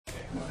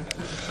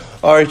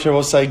All right,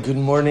 Rabbi, good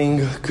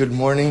morning. Good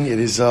morning. It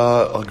is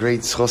a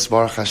great zechus,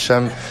 Baruch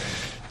Hashem,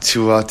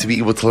 to be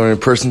able to learn in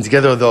person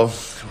together, though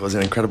it was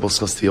an incredible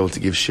zechus to be able to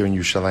give shir in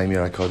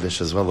Yerushalayim Kodesh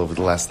as well over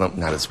the last, not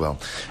as well,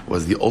 it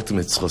was the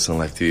ultimate zechus in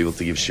life to be able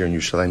to give shir in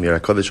Yerushalayim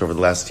Kodesh over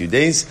the last few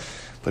days.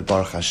 But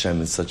Baruch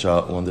Hashem, it's such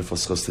a wonderful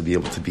zechus to be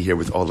able to be here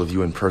with all of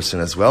you in person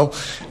as well.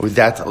 With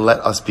that, let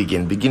us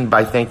begin. Begin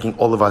by thanking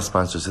all of our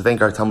sponsors. To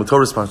thank our TALMUD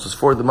Torah sponsors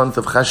for the month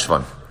of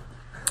Cheshvan.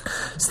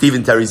 Steve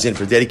and Teri Czinn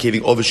for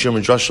dedicating all the Shir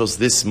and Drushos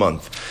this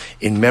month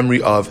in memory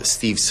of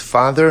Steve's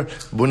father,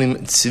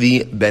 Bunim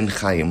Tzvi Ben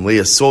Chaim.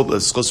 Leah Sol,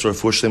 zechus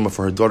refuah sheleimah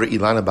for her daughter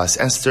Ilana bas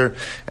Esther,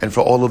 and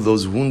for all of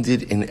those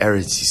wounded in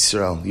Eretz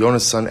Yisroel.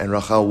 Yonason and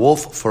Rachel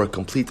Wolff for a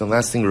complete and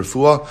lasting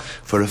refuah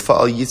for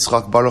Refuel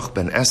Yitzchak Baruch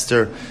ben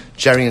Esther.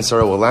 Jerry and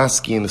Sora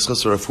Wolasky in the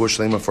zechus refuah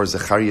sheleimah for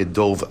Zecharya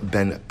Dov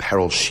ben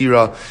Perel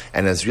Shira,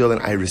 and Azriel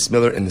and Iris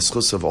Miller in the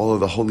zechus of all of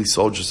the holy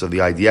soldiers of the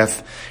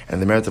IDF, and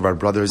the merit of our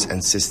brothers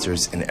and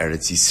sisters in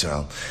Eretz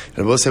Yisroel.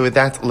 And we'll say with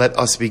that, let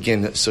us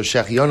begin. So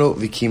Shechianu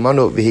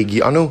v'kimanu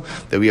v'hegianu,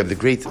 that we have the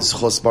great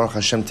zechus Baruch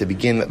Hashem to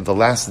begin the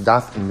last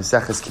daf in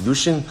Maseches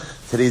Kiddushin.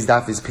 Today's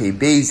daf is Pei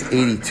Beis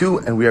 82,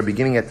 and we are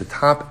beginning at the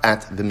top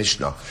at the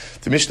Mishnah.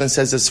 The Mishnah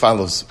says as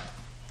follows: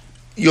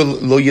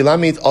 Lo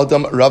yilamid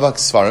adam ravak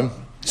svarim.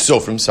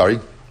 Sofrim,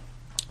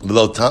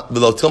 below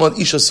TALMUD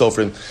Isha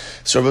Sofrim.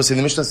 So Rabbi,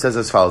 the Mishnah says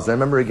as follows. Now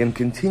remember again,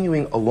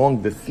 continuing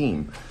along the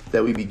theme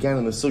that we began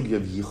in the sugya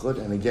of Yichud,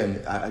 and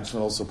again, I just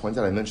want to also point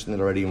out, I mentioned it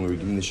already when we were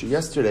giving the shir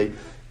yesterday,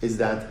 is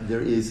that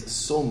there is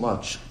so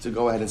much to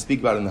go ahead and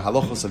speak about in the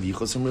halachos of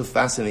Yichud, some real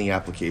fascinating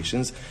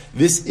applications.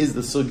 This is the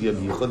sugya of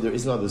Yichud. There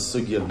is no other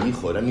sugya of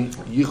Yichud. I mean,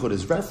 Yichud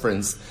is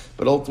referenced,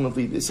 but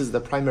ultimately this is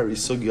the primary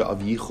sugya of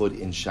Yichud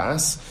in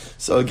Shas.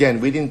 So again,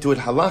 we didn't do it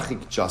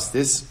halachic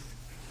justice,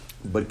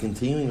 but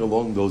continuing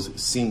along those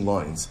same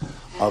lines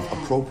of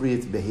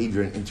appropriate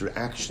behavior and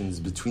interactions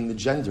between the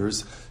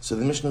genders, so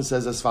the Mishnah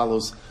says as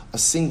follows: a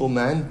single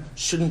man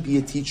shouldn't be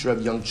a teacher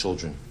of young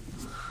children.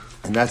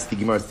 And that's the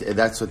Gemara.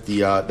 That's what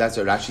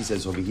Rashi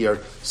says over here.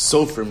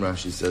 Sofrim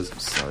Rashi says.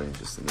 Sorry,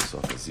 just in this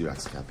off the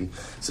Xerox copy.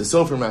 So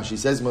Sofrim Rashi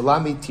says,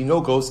 "Melami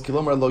tinokos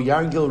kilomar lo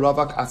yargil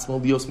ravak atzmo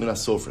lios min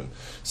asofrim."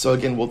 So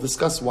again, we'll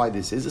discuss why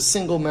this is. A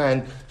single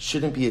man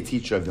shouldn't be a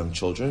teacher of young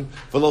children.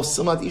 V'lo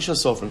simat isha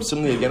sofrim.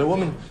 Similarly, again, a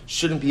woman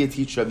shouldn't be a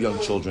teacher of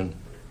young children.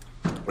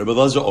 Rabbi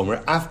Lazar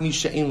Omer, Afmi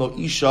she'ein lo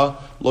isha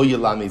lo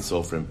yilamed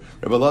sofrim.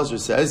 Rabbi Lazar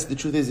says the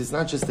truth is it's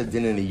not just a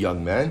din in a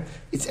young man;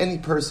 it's any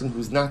person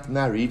who's not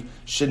married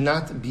should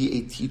not be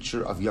a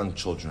teacher of young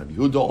children. Rabbi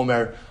Yehuda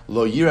Omer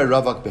lo yira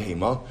ravak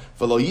behema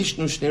v'lo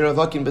yishnu shnei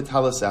ravakim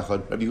betalas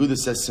echad. Rabbi Yehuda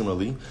says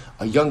similarly,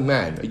 a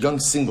young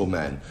single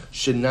man,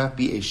 should not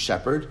be a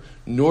shepherd,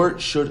 nor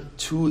should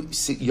two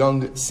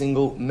young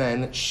single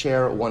men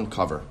share one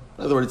cover.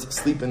 In other words,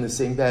 sleep in the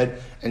same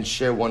bed and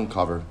share one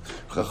cover.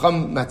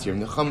 Chacham matir.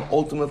 Chacham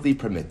ultimately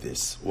permit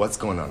this. What's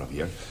going on over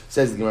here?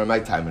 Says the Gemara, my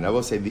time, and I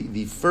will say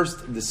the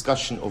first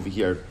discussion over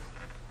here.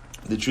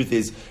 The truth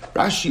is,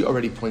 Rashi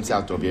already points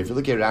out over here. If you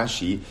look at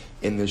Rashi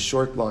in the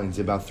short lines,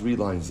 about 3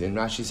 lines in,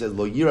 Rashi says,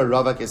 "Lo yira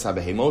ravak es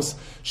habehemos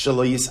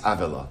shelo yis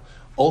avela."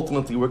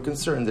 Ultimately, we're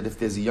concerned that if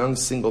there's a young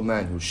single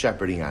man who's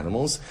shepherding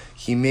animals,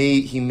 he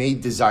may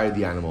desire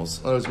the animals.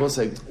 In other words, we'll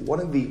say one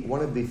of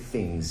the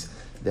things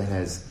that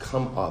has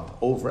come up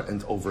over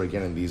and over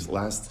again in these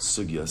last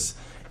sugyas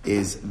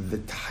is the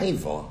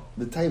taiva,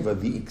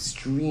 the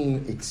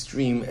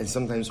extreme, and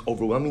sometimes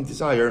overwhelming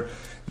desire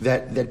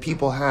that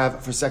people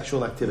have for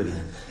sexual activity.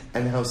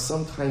 And how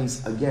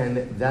sometimes,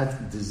 again,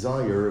 that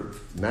desire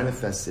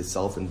manifests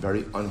itself in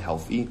very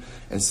unhealthy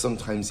and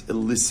sometimes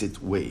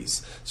illicit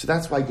ways. So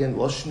that's why, again,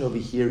 Lashon over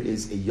here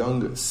is a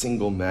young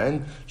single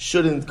man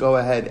shouldn't go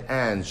ahead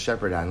and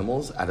shepherd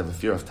animals out of a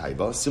fear of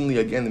taiva. Similarly,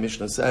 again, the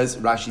Mishnah says,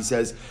 Rashi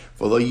says,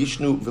 "V'lo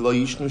yishnu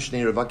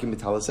shnei ravakim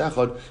b'talas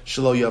echad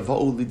shelo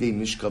yava'u lidei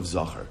mishkav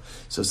zachar."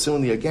 So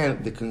similarly,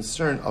 again, the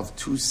concern of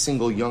 2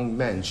 single young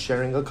men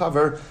sharing a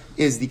cover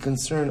is the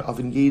concern of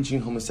engaging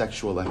in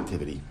homosexual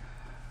activity.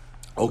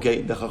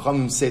 Okay, the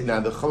Chachamim say, now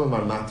the Chachamim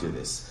are matir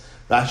this.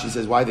 Rashi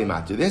says, why they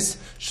matter this?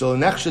 Because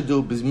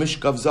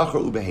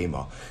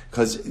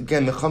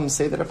again, the Chachamim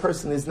say that a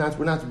person is not,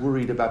 we're not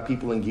worried about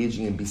people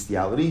engaging in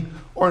bestiality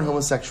or in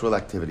homosexual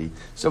activity.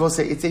 So I will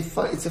say, it's a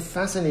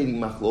fascinating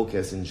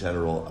machlokes in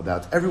general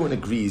about, everyone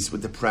agrees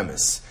with the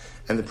premise.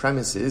 And the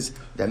premise is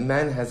that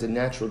man has a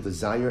natural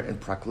desire and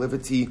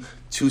proclivity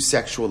to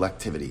sexual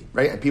activity,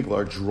 right? And people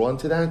are drawn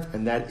to that,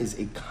 and that is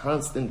a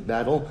constant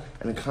battle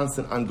and a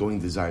constant ongoing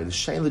desire. The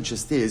shayla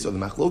just is, or the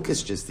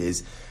machlokes just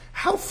is,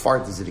 how far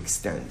does it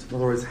extend? In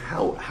other words,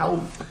 how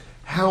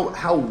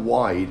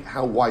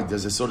wide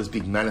does it, so to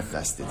speak,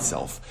 manifest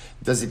itself?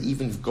 Does it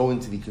even go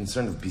into the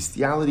concern of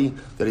bestiality?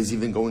 Does it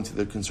even go into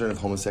the concern of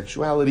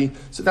homosexuality?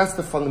 So that's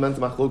the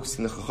fundamental machlokes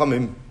in the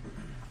Chachamim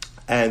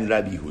and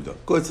Rabbi Yehuda.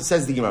 Good, so it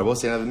says the Gemara. We'll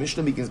say now the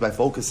Mishnah begins by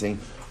focusing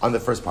on the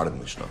first part of the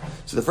Mishnah.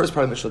 So the first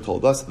part of the Mishnah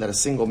told us that a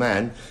single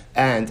man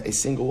and a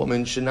single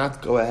woman should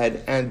not go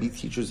ahead and be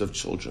teachers of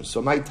children.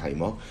 So my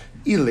taima,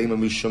 ilema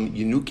mishum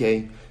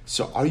yinuke.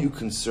 So are you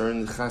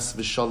concerned, chas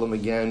v'shalom,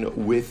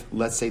 again, with,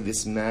 let's say,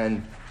 this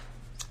man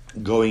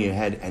going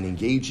ahead and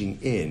engaging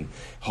in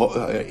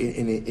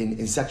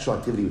sexual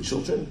activity with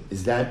children?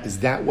 Is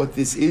that what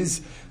this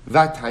is?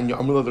 Vatanya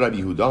Amrullah Rabbi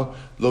Yehuda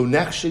lo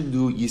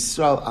nechshedu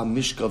Yisrael al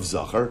mishkav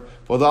zachar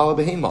v'odal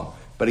behema.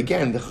 But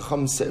again, the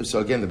Chacham said, so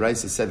again, the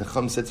Brayse said, the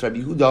Chacham said to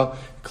Rabbi Yehuda,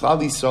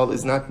 Klal Yisrael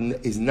is not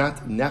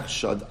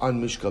nechshad on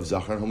mishkav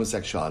zachar, on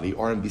homosexuality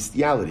or on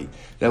bestiality.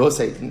 Now I will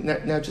say,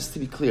 now just to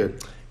be clear,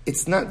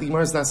 it's not, the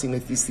Gemara is not saying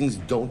that these things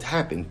don't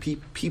happen.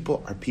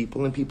 People are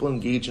people, and people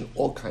engage in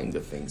all kinds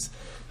of things.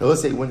 Now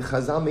let's say, when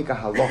Chazal make a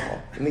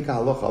halacha,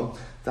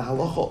 the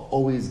halacha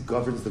always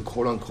governs the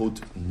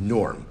quote-unquote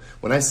norm.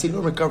 When I say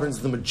norm, it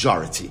governs the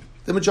majority.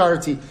 The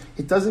majority,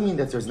 it doesn't mean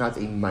that there's not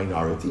a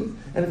minority,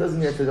 and it doesn't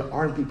mean that there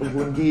aren't people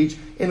who engage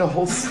in a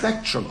whole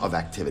spectrum of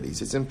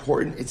activities. It's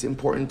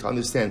important to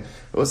understand.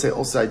 I will say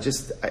also, I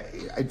just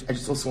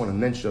also want to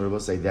mention, I will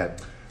say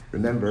that,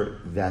 remember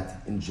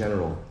that in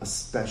general,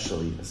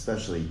 especially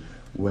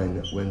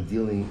when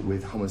dealing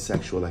with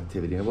homosexual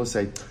activity, I will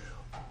say,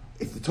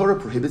 if the Torah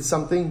prohibits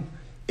something,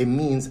 it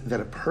means that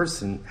a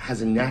person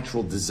has a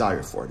natural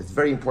desire for it. It's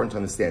very important to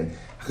understand.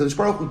 HaKadosh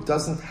Baruch Hu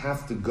doesn't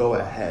have to go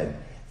ahead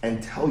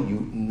and tell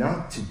you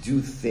not to do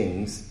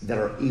things that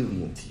are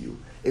alien to you.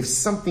 If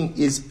something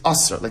is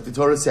usher, like the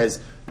Torah says,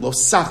 lo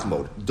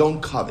sachmod,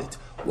 don't covet.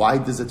 Why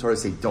does the Torah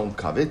say don't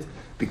covet?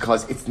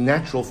 Because it's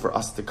natural for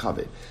us to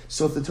covet.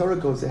 So if the Torah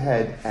goes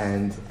ahead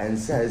and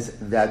says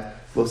that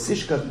lo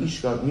sishkav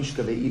ish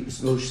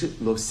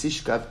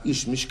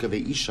mishka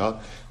ve'isha,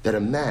 that a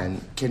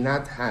man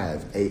cannot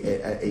have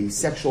a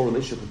sexual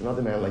relationship with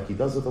another man like he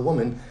does with a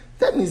woman,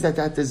 that means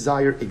that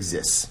desire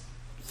exists.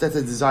 That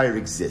the desire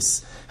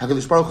exists.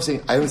 HaKadosh Baruch Hu is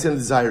saying, I understand the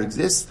desire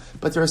exists,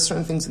 but there are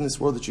certain things in this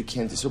world that you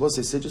can't do. So I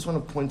just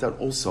want to point out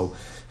also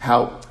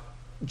how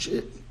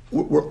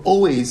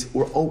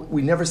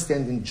we never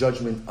stand in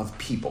judgment of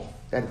people.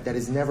 That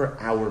is never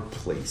our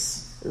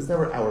place. It is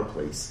never our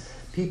place.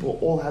 People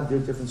all have their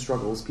different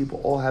struggles.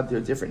 People all have their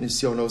different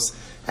nisyonos.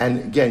 And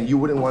again, you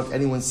wouldn't want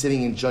anyone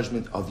sitting in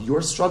judgment of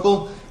your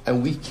struggle,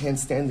 and we can't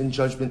stand in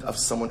judgment of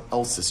someone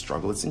else's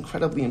struggle. It's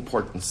incredibly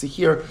important. So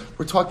here,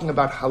 we're talking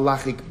about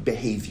halachic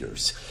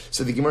behaviors.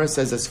 So the Gemara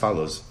says as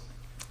follows.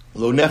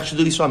 Lo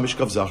nechshedu Yisrael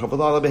mishkav zachar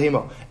v'lo ala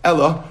behema.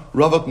 Ella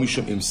ravak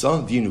mishum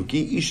imsa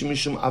dinuki ish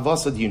mishum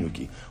avasa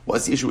dinuki.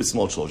 What's the issue with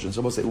small children?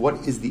 So we'll say,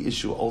 what is the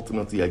issue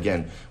ultimately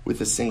again with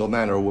a single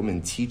man or a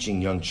woman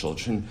teaching young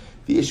children?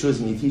 The issue is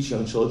when you teach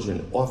young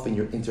children, often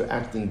you're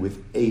interacting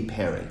with a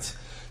parent.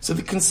 So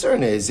the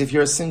concern is, if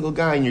you're a single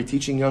guy and you're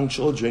teaching young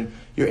children,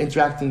 you're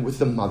interacting with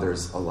the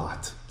mothers a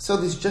lot. So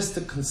there's just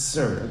a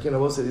concern. Again, I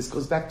will say this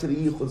goes back to the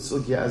Yichud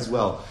Sugya as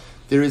well.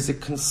 There is a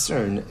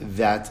concern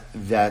that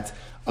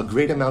a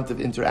great amount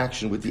of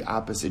interaction with the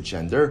opposite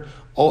gender,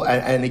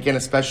 and again,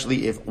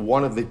 especially if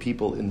one of the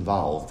people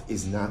involved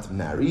is not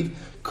married,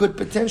 could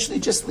potentially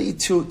just lead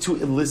to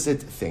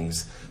illicit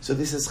things. So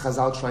this is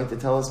Chazal trying to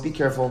tell us, be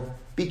careful,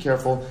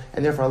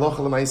 and therefore, halacha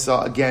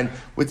l'maisa, again,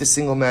 with the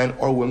single man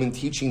or woman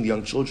teaching the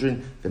young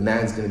children, the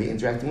man's going to be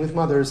interacting with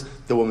mothers,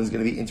 the woman's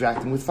going to be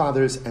interacting with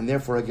fathers, and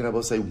therefore, again, I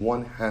will say,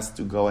 one has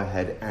to go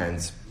ahead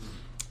and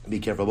be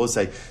careful. I will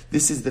say,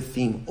 this is the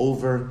theme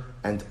over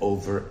and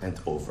over and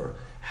over.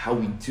 How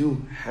we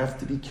do have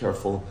to be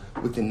careful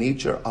with the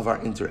nature of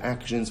our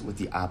interactions with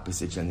the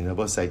opposite gender. I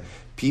will say,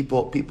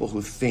 people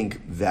who think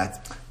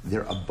that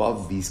they're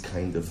above these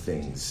kind of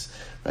things,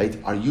 right,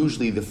 are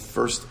usually the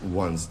first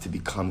ones to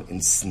become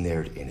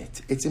ensnared in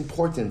it. It's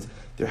important.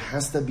 There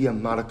has to be a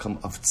modicum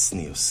of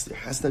tznius. There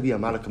has to be a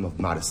modicum of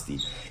modesty.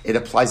 It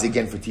applies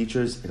again for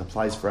teachers. It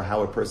applies for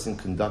how a person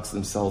conducts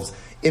themselves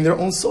in their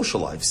own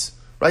social lives.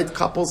 Right?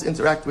 Couples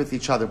interact with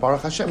each other,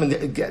 Baruch Hashem, and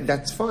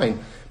that's fine.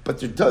 But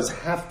there does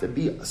have to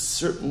be a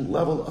certain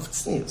level of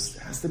tznius.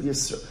 There has to be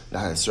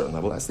not a certain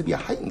level, there has to be a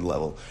heightened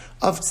level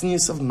of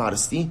tznius, of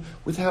modesty,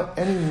 with how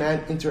any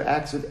man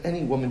interacts with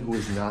any woman who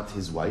is not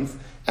his wife,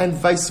 and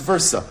vice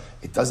versa.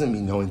 It doesn't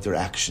mean no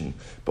interaction.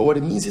 But what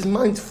it means is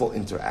mindful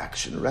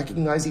interaction,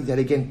 recognizing that,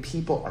 again,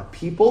 people are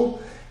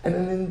people, and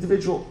an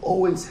individual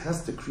always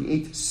has to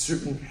create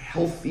certain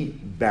healthy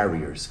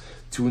barriers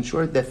to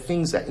ensure that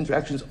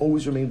interactions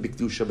always remain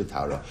b'kedusha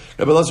b'TORAH.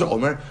 Rabbi Elazar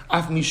Omer,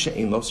 af mi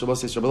she'ein lo, Rabbi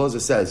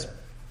Elazar says,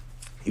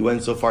 he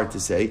went so far to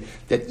say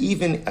that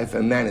even if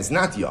a man is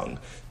not young,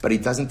 but he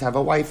doesn't have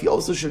a wife, he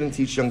also shouldn't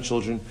teach young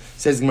children.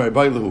 Says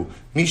Gemara,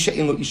 mi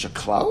she'ein lo isha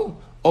klal,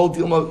 ol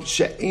dilma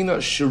she'eina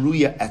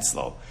sheruya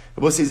etzlo.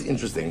 Rabbi says,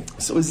 interesting.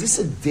 So is this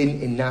a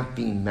din in not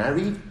being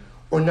married,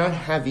 or not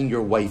having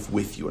your wife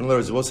with you? In other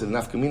words, the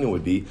nafkamina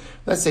would be,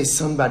 let's say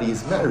somebody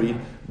is married,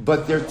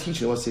 but they're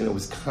teaching, let's say it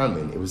was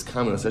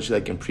common, especially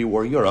like in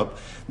pre-war Europe,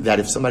 that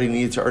if somebody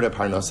needed to earn a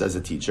parnas as a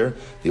teacher,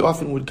 they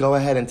often would go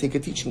ahead and take a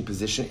teaching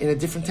position in a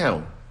different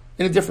town.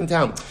 in a different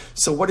town.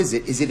 So what is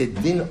it? Is it a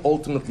din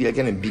ultimately,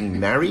 again, in being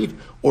married,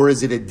 or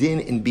is it a din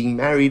in being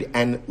married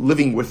and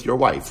living with your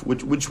wife?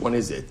 Which one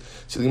is it?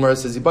 So the Gemara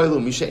says, so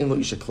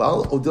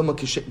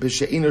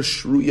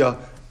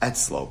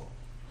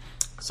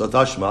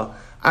Tashma,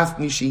 Af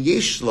mishi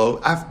yeshlo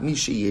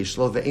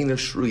ve'ena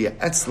shruya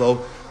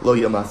etzlo lo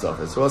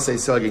yamatzach. So I'll say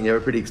so again. You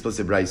have a pretty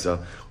explicit brisa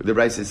where the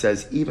brisa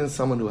says even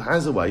someone who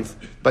has a wife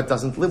but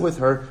doesn't live with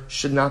her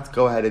should not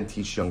go ahead and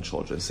teach young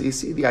children. So you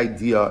see the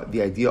idea.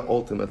 The idea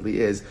ultimately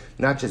is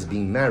not just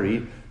being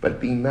married,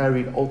 but being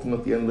married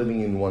ultimately and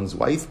living in one's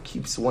wife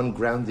keeps one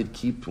grounded,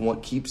 keeps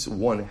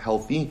one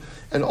healthy,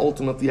 and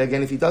ultimately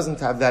again, if he doesn't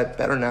have that,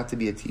 better not to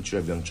be a teacher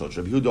of young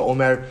children. Rabbi Yehuda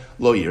Omer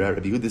lo yireh.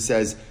 Rabbi Yehuda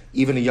says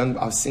even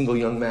a single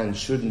young man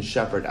shouldn't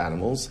shepherd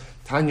animals.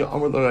 Tanya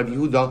Amar lo Rabbi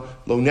Yehuda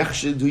lo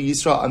nechshedu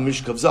Yisra an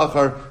mishkav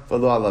zachar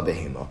v'lo ala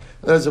behema.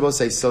 Others will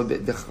say so.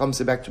 The Chacham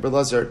said back to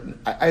Berlazer,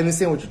 I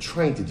understand what you're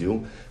trying to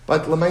do,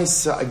 but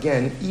l'maisa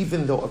again,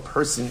 even though a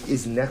person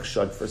is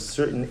nechshad for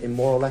certain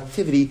immoral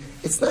activity,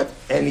 it's not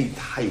any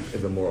type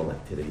of immoral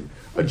activity.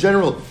 A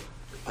general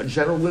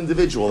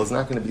individual is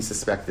not going to be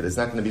suspected.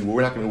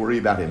 We're not going to worry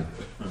about him,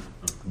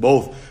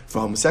 both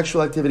for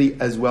homosexual activity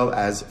as well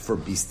as for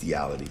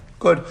bestiality.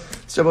 Good.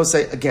 So I will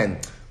say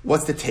again,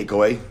 what's the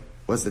takeaway?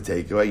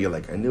 You're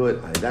like, I knew it.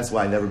 That's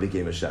why I never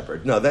became a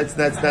shepherd. No, that's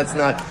not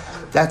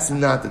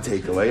the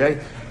takeaway.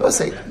 Right? I'll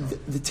say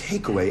the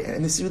takeaway,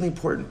 and this is really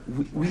important.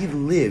 We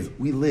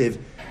live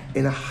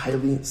in a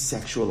highly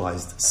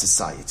sexualized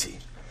society.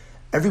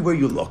 Everywhere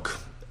you look,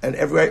 and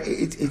everywhere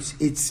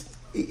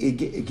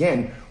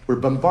again, we're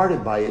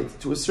bombarded by it.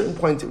 To a certain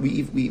point, we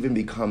even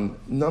become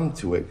numb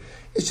to it.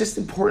 It's just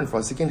important for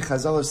us. Again,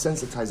 Chazal are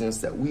sensitizing us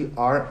that we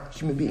are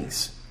human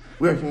beings.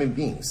 We are human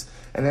beings.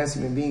 And as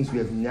human beings, we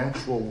have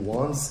natural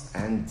wants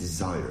and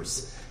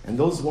desires. And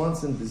those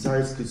wants and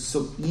desires could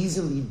so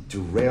easily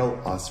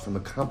derail us from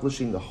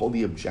accomplishing the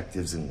holy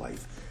objectives in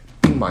life.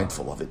 Be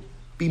mindful of it.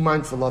 Be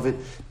mindful of it.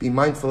 Be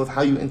mindful of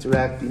how you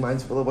interact. Be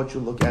mindful of what you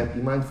look at.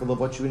 Be mindful of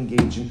what you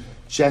engage in.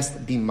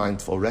 Just be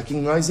mindful.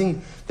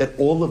 Recognizing that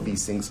all of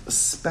these things,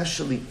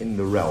 especially in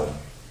the realm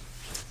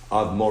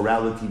of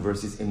morality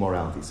versus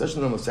immorality, especially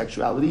in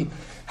homosexuality,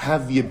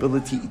 have the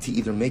ability to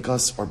either make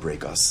us or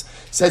break us.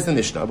 Says the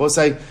Mishnah. I will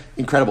say,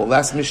 incredible.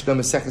 Last Mishnah,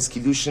 Maseches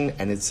Kiddushin,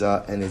 and it's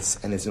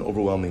an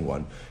overwhelming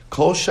one.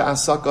 Kol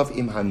she'asakav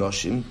im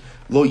hanoshim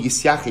lo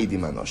yisyached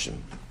im hanoshim.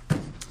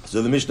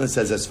 So the Mishnah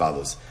says as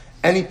follows: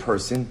 any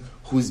person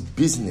whose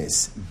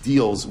business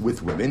deals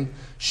with women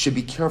should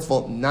be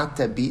careful not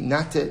to be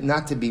miyachid,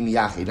 not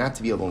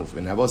to be alone with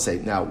women. I will say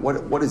now,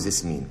 what does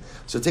this mean?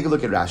 So take a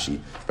look at Rashi.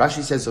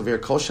 Rashi says over here,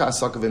 Kol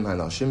sha'asakavim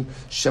hanoshim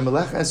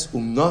shemeleches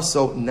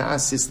umnoso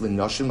na'asis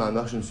l'noshim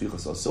hanoshim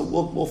suichaso. So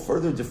we'll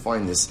further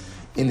define this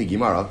in the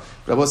Gemara.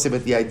 But I will say,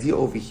 but the idea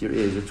over here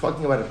is we're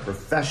talking about a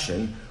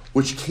profession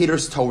which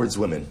caters towards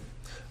women.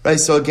 Right,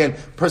 so again,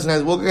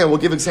 we'll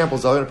give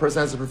examples of it. A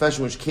person has a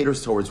profession which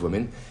caters towards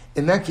women.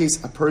 In that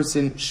case, a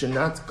person should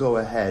not go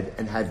ahead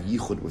and have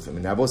yichud with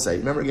women. Now, I will say,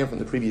 remember again from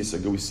the previous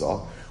surah we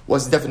saw,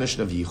 what's the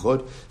definition of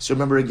yichud? So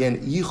remember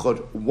again,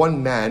 yichud,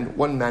 one man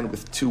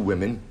with two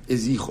women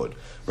is yichud,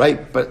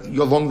 right? But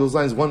along those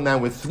lines, one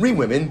man with three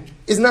women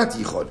is not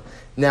yichud.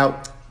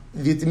 Now,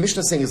 the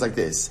Mishnah saying is like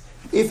this: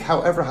 if,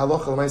 however,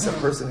 halacha l'maisa, a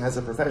person has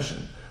a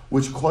profession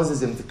which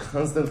causes him to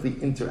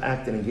constantly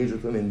interact and engage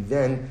with women,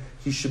 then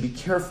he should be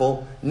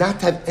careful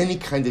not to have any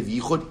kind of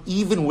yichud,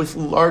 even with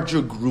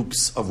larger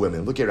groups of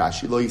women. Look at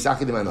Rashi. Lo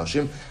yisachid im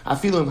hanoshim,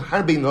 afilu im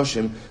harbe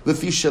noshim,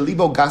 lefi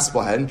shelibo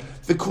gasbohen,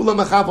 v'kula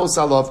mechavo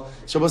salov.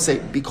 So we'll say,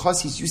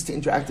 because he's used to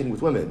interacting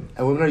with women,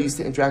 and women are used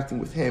to interacting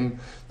with him,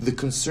 the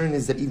concern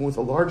is that even with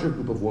a larger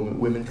group of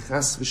women,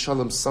 chas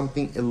v'shalom,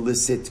 something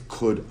illicit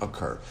could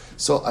occur.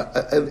 So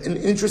an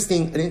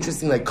interesting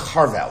like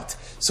carve out.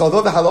 So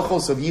although the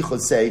halachos of yichud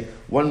say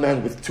one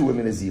man with two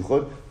women is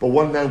yichud, but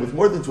one man with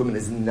more than two women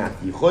is not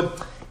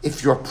yichud,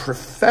 if your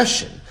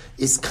profession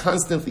is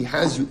constantly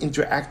has you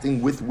interacting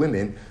with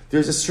women,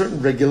 there's a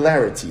certain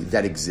regularity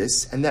that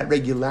exists, and that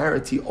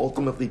regularity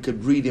ultimately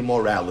could breed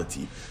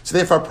immorality. So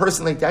therefore, a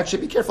person like that should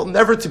be careful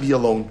never to be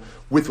alone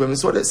with women.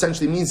 So what it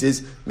essentially means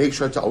is make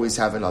sure to always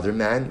have another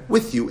man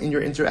with you in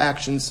your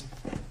interactions.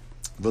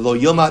 V'lo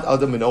yilmad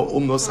adam mino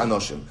umnos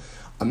hanoshim.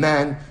 A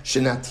man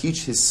should not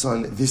teach his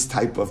son this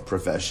type of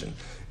profession.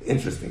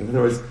 Interesting. In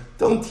other words,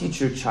 don't teach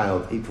your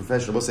child a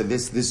profession. We'll say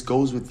this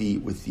goes with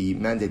the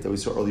mandate that we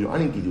saw earlier on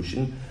in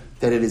Kiddushin,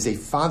 that it is a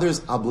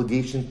father's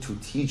obligation to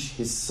teach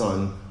his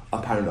son a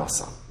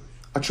parnasa,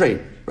 a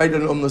trade, right?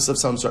 An umnus of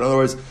some sort. In other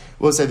words,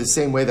 we'll say the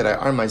same way that I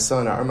arm my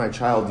son, I arm my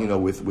child,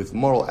 with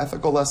moral,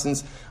 ethical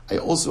lessons, I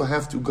also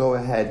have to go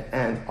ahead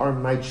and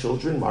arm my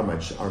children,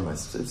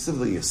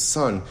 specifically a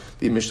son,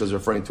 the Mishnah is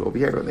referring to over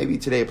here, but maybe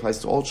today applies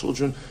to all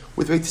children,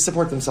 with a way to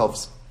support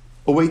themselves.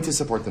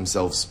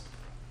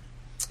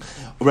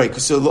 Right,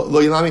 so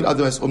lo yilamid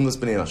adam es umnus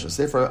b'nei nashos.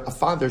 Therefore, a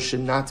father should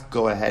not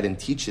go ahead and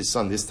teach his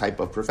son this type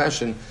of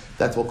profession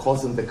that will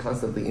cause him to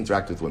constantly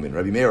interact with women.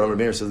 Rabbi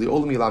Meir says, the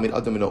olam yilamid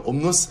adam eno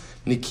umnus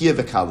nikia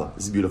v'kala.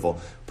 This is beautiful.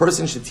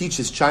 Person should teach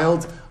his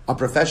child a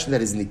profession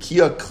that is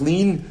nikia,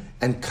 clean,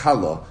 and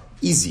kala,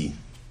 easy.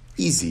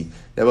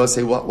 Now we'll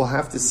say, well, we'll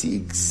have to see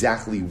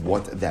exactly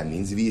what that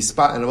means.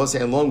 And we'll say,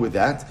 along with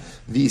that,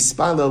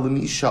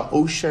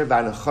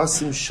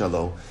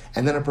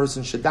 and then a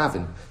person should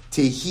daven.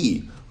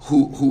 Tehi,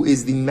 who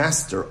is the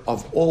master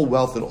of all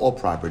wealth and all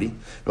property.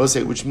 We'll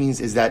say, which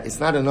means is that it's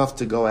not enough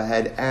to go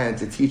ahead and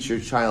to teach your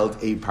child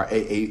a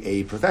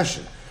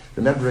profession.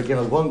 Remember, again,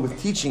 along with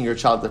teaching your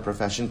child the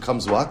profession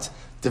comes what?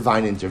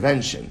 Divine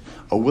intervention,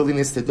 a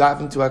willingness to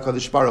dive into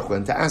HaKadosh Baruch Hu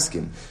and to ask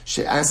him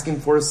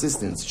for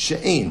assistance.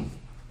 She'ein,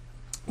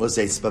 we'll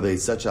say, what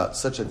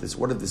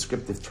a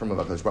descriptive term of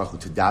HaKadosh Baruch Hu,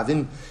 to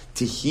daven,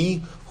 to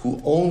he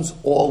who owns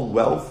all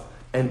wealth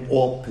and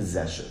all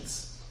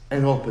possessions.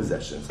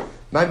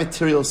 My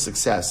material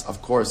success,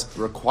 of course,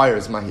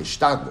 requires my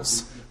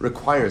hishtadlus,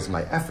 requires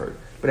my effort.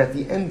 But at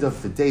the end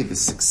of the day, the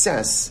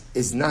success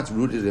is not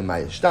rooted in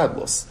my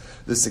hishtadlus.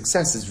 The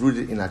success is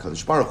rooted in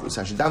HaKadosh Baruch Hu.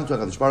 So Hashidam to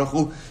HaKadosh Baruch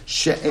Hu,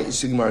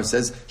 Gemara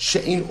says,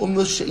 she'ein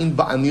umlus she'ein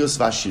ba'anios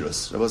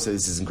v'ashirus. Rabbi says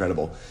this is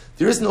incredible.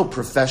 There is no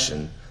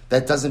profession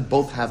that doesn't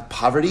both have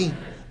poverty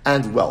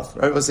and wealth.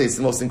 Rabbi say it's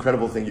the most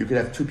incredible thing. You could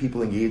have two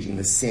people engaging in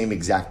the same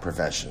exact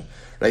profession.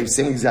 Right?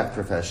 Same exact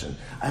profession.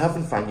 I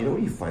often find, you know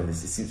where you find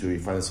this? It seems to you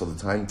find this all the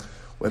time.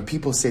 When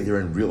people say they're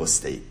in real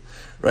estate.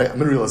 Right?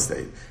 I'm in real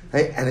estate.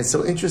 Right? And it's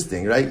so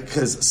interesting, right?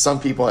 Because some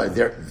people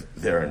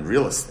they're in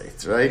real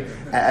estate, right?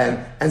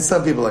 And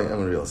some people are like, I'm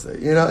in real estate.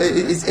 You know,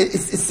 it's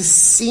the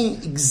same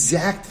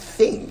exact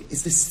thing.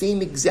 It's the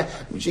same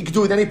exact. You can do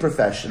it with any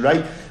profession,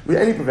 right? With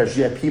any profession,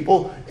 you have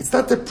people. It's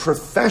not the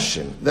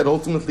profession that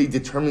ultimately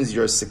determines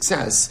your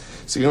success.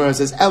 So Gemara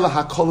says, "Ela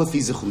hakol fi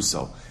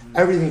zechuso."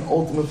 Everything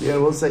ultimately, I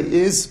will say,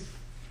 is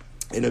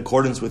in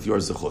accordance with your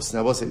zechus.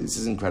 Now, I will say this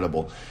is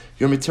incredible.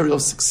 Your material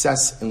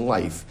success in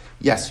life,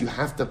 yes, you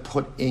have to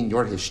put in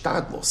your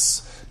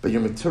hishtadlus, but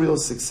your material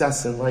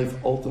success in life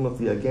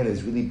ultimately, again,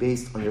 is really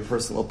based on your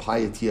personal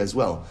piety as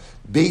well,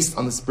 based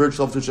on the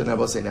spiritual future. And I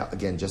will say now,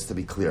 again, just to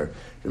be clear,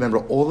 remember,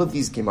 all of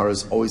these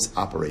gemaras always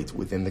operate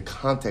within the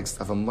context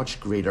of a much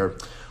greater,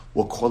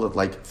 we'll call it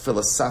like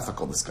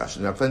philosophical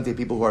discussion. There are plenty of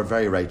people who are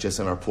very righteous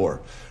and are poor,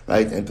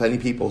 right? And plenty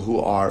of people who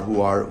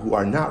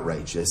are not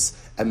righteous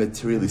and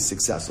materially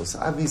successful. So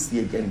obviously,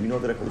 again, we know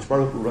that HaKadosh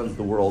Baruch Hu runs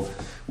the world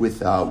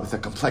with a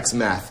complex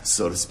math,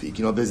 so to speak.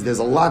 You know, there's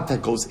a lot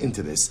that goes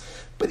into this.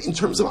 But in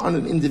terms of on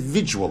an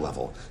individual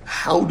level,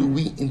 how do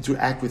we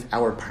interact with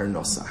our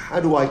parnasa?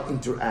 How do I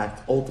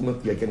interact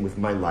ultimately, again, with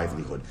my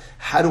livelihood?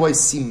 How do I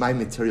see my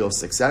material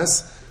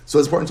success? So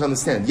it's important to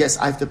understand, yes,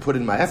 I have to put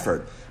in my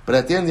effort, but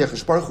at the end, the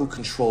HaKadosh Baruch Hu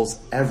controls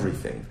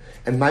everything.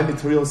 And my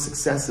material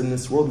success in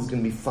this world is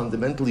going to be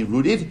fundamentally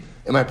rooted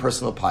in my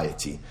personal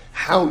piety.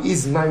 How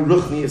is my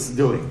ruchnius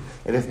doing?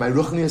 And if my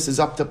ruchnius is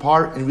up to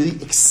par and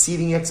really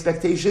exceeding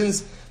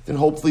expectations, then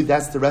hopefully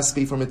that's the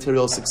recipe for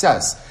material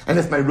success. And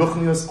if my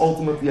ruchnius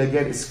ultimately,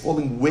 again, is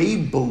falling way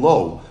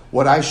below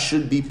what I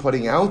should be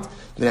putting out,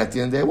 then at the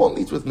end of the day, I won't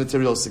meet with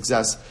material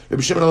success.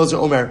 Rabbi Shimon Elazar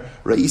Omer,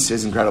 Ra'isa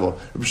is incredible.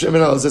 Rabbi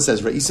Shimon Elazar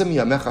says, Ra'isa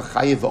miyamecha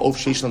chayev va'of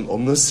sheishlam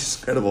omnus. It's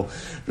incredible.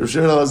 Rabbi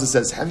Shimon Elazar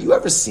says, have you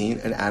ever seen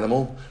an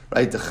animal,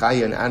 right, the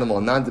chaya, an animal,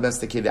 a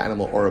non-domesticated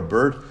animal, or a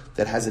bird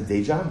that has a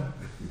day job?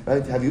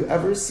 Right? Have you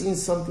ever seen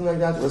something like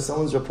that where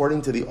someone's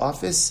reporting to the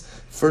office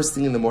first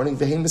thing in the morning,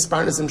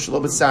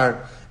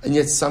 and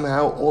yet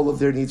somehow all of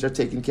their needs are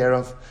taken care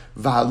of?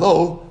 And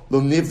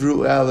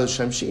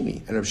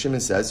Rav Shimon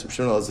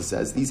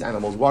says, these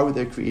animals, why were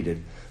they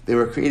created? They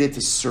were created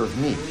to serve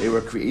me. They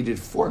were created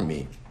for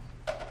me.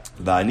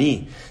 And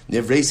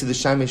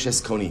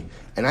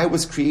I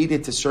was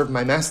created to serve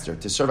my master,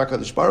 to serve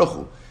HaKadosh Baruch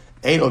Hu.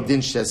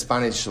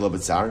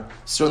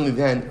 Certainly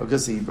then,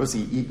 because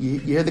you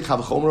hear the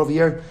Kavachomer over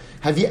here?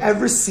 Have you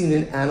ever seen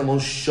an animal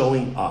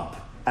showing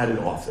up at an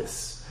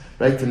office,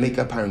 right, to make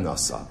a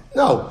parnasa?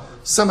 No.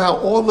 Somehow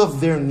all of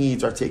their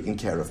needs are taken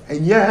care of.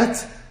 And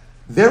yet,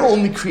 they're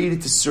only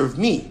created to serve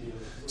me.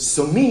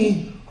 So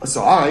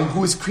I,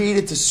 who is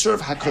created to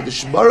serve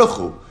HaKadosh Baruch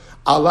Hu,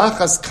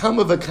 Alachas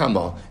kama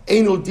v'kama,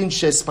 eino din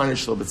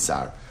she'espanish lo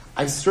b'tzar.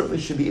 I certainly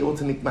should be able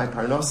to make my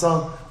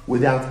parnasa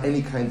without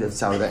any kind of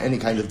tzar, without any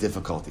kind of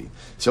difficulty.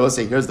 So let's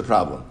say, here's the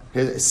problem.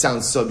 It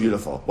sounds so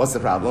beautiful. What's the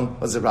problem?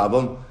 There's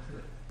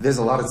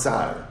a lot of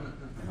tzar.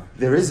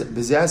 There is,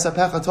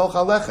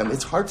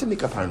 it's hard to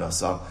make a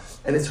parnasa,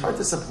 and it's hard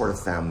to support a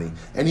family.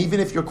 And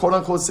even if you're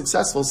quote-unquote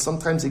successful,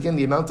 sometimes, again,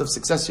 the amount of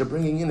success you're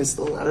bringing in is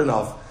still not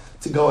enough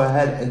to go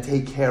ahead and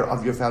take care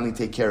of your family,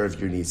 take care of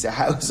your needs.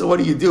 So what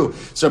do you do?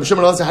 So Rabbi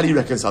Shimon says, how do you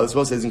reconcile this?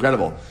 Well, it's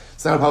incredible.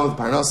 It's not a problem with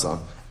parnasa.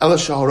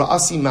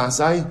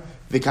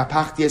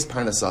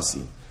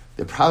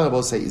 The problem I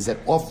will say is that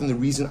often the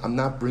reason I'm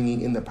not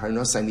bringing in the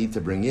parnasa I need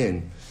to bring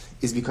in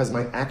is because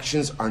my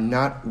actions are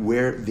not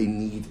where they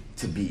need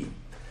to be.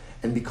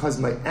 And because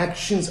my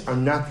actions are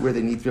not where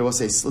they need to be, I will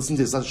say, listen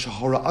to this,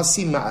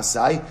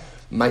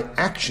 my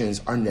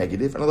actions are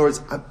negative. In other words,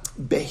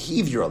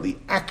 behaviorally,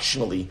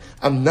 actionally,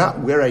 I'm not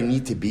where I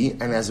need to be,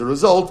 and as a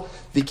result,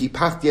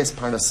 vikipachti es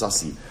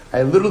parnasasi.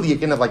 I literally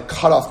again have like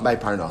cut off my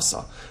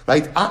parnasa,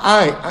 right?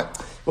 I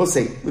will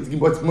say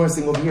what's more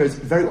saying over here is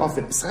very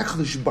often it's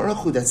HaKadosh Baruch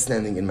Hu that's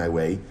standing in my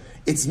way.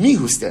 It's me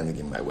who's standing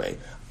in my way.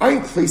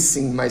 I'm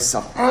placing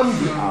myself. I'm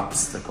the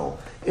obstacle.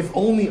 If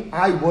only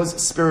I was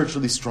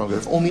spiritually stronger,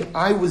 if only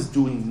I was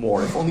doing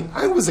more, if only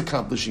I was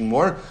accomplishing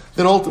more,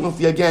 then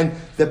ultimately, again,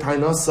 the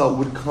parnasa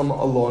would come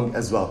along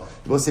as well.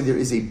 I will say there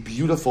is a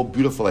beautiful,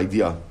 beautiful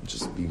idea.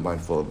 Just be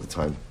mindful of the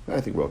time.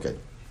 I think we're okay.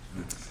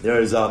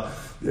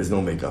 There's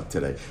no makeup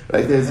today,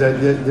 right?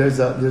 There's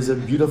a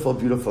beautiful,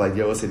 beautiful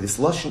idea. I will say this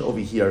lashon over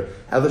here.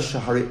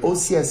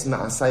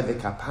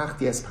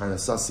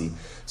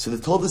 So they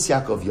told us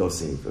Yaakov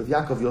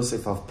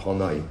Yosef of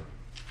Palnai.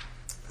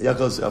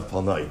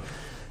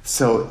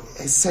 So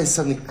it says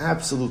something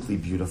absolutely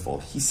beautiful.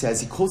 He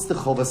quotes the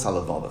Chovas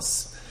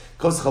Halavavos.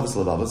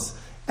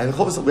 And the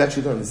Chovas, we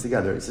actually learned this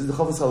together. It says the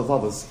Chovas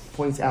Halavavos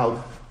points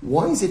out,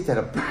 why is it that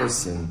a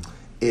person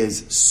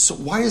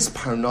why does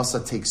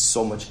parnasa take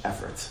so much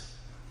effort?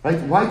 Right?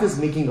 Why does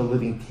making a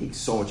living take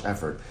so much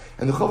effort?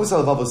 And the Chovas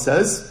Halavavos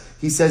says,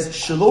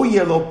 Shelo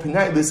yelo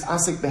pinai lis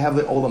asik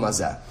behevle olam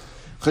hazeh.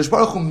 Kadosh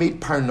Baruch Hu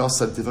made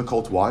parnasa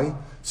difficult. Why?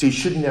 So he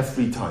shouldn't have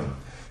free time.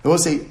 I will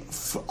say,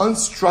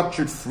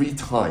 unstructured free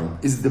time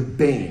is the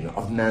bane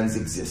of man's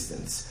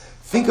existence.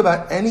 Think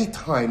about any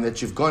time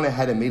that you've gone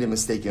ahead and made a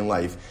mistake in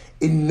life.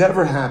 It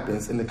never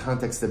happens in the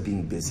context of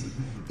being busy.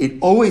 It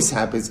always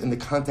happens in the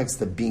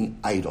context of being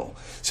idle.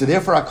 So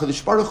therefore,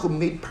 HaKadosh Baruch Hu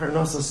made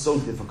parnasa so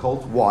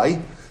difficult. Why?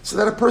 So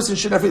that a person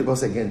should have free time.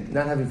 Well, again,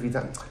 not having free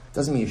time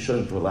doesn't mean you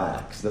shouldn't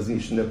relax. Doesn't mean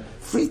you shouldn't have.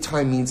 Free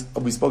time means,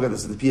 we spoke about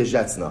this at the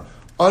Piagetna,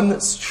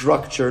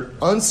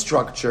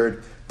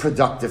 unstructured,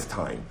 productive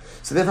time.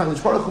 So therefore,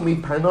 HaKadosh Baruch Hu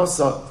made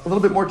parnasa a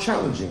little bit more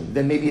challenging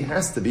than maybe it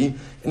has to be,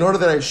 in order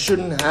that I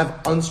shouldn't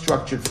have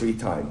unstructured free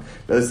time.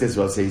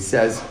 He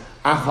says,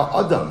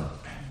 Aha Adam,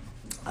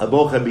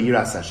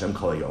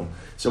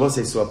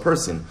 so a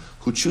person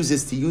who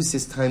chooses to use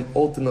his time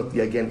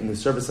ultimately again in the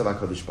service of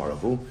HaKadosh Baruch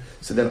Hu,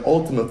 so then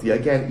ultimately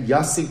again,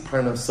 Yasig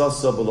parnasa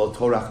v'lo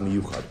torah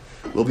miyuchad,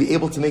 will be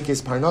able to make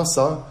his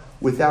parnasa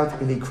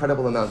without an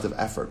incredible amount of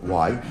effort.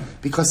 Why?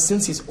 Because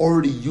since he's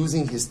already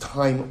using his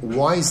time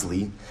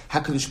wisely,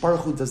 HaKadosh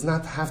Baruch Hu does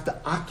not have to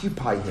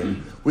occupy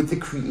him with the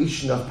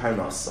creation of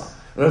parnasa.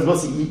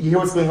 You hear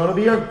what's going on over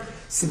here?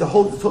 See, the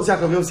whole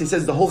Yaakov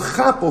says the whole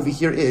chap over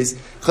here is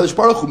HaKadosh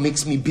Baruch Hu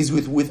makes me busy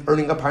with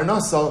earning a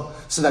parnasa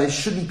so that I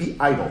shouldn't be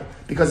idle.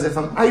 Because if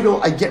I'm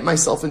idle, I get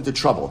myself into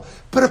trouble.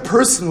 But a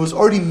person who has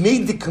already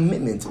made the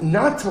commitment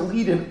not to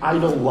lead an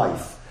idle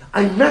life,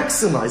 I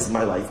maximize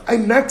my life. I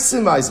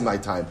maximize my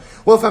time.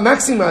 Well, if I'm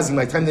maximizing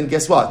my time, then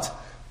guess what?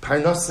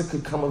 Parnasa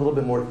could come a little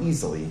bit more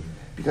easily,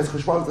 because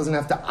HaKadosh Baruch Hu doesn't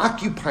have to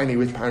occupy me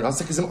with parnasa,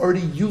 because I'm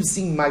already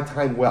using my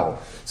time well.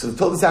 So the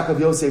Torah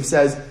Yaakov Yosef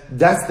says,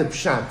 that's the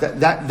pshat.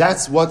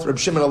 That's what Reb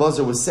Shimon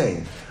Elazar was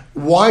saying.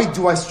 Why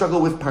do I struggle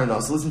with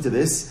parnasa? Listen to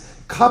this.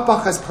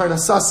 Kapach has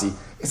parnasasi.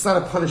 It's not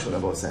a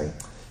punishment, I'm saying.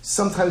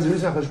 Sometimes the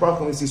reason HaKadosh Baruch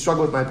Hu makes me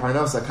struggle with my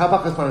parnasa,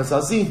 kapach has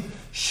parnasasi,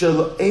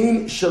 so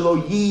I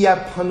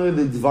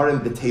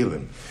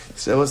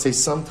will say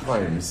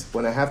sometimes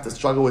when I have to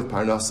struggle with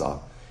parnasa,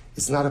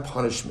 it's not a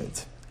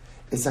punishment.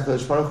 It's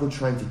HaKadosh Baruch Hu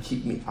trying to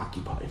keep me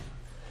occupied.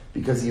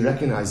 Because he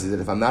recognizes that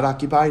if I'm not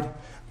occupied,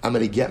 I'm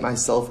going to get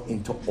myself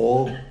into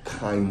all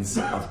kinds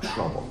of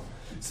trouble.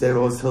 So there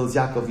was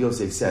Yaakov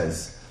Yosef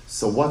says,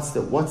 so what's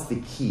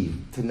the key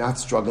to not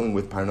struggling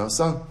with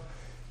parnasa?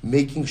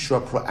 Making sure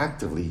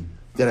proactively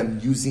that I'm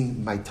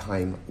using my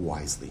time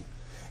wisely.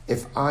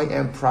 If I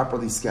am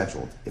properly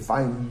scheduled, if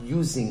I'm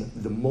using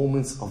the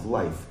moments of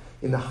life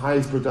in the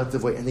highest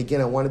productive way, and again,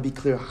 I want to be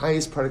clear,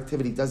 highest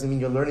productivity doesn't mean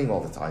you're learning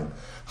all the time.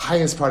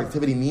 Highest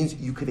productivity means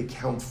you could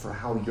account for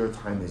how your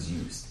time is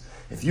used.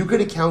 If you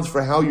could account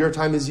for how your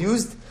time is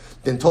used,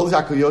 then Tol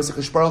Yaakov Yosef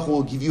HaKadosh Baruch Hu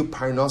will give you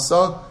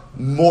parnasa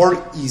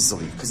more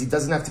easily, because he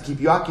doesn't have to keep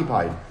you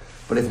occupied.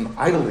 But if I'm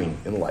idling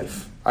in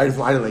life, it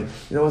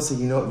was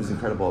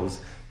incredible. I was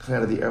coming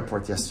out of the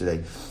airport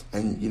yesterday,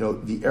 and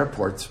the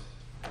airport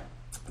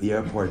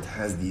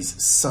has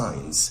these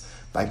signs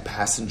by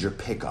passenger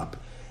pickup.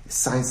 The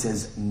sign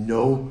says,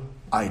 no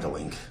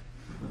idling.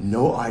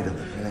 No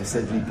idling. And I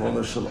said,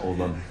 Ribono shel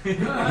olam,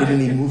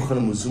 hideni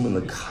muchan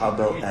muzumin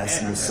lekabel es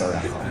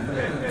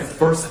musarecha.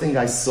 First thing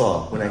I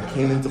saw when I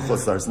came into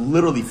Chutz La'aretz,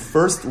 literally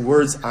first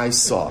words I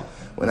saw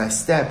when I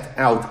stepped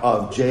out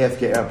of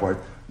JFK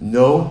Airport,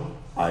 no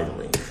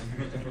idling.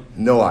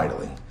 No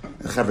idling.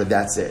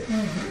 That's it.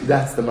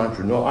 That's the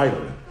mantra, no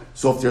idling.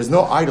 So if there's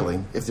no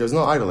idling,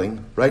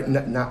 right?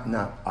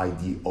 Not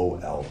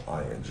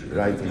I-D-O-L-I-N-G,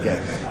 right?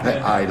 Again,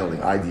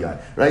 idling, I-D-I,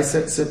 right?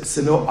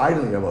 So no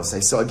idling, I will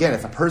say. So again,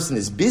 if a person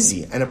is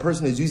busy and a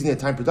person is using their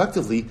time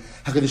productively,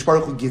 HaKadosh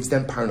Baruch Hu gives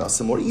them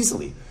parnasa more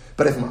easily.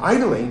 But if I'm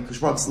idling,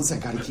 because listen,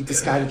 I got to keep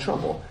this guy out of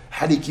trouble.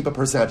 How do you keep a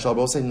person out of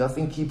trouble? I'll say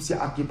nothing keeps you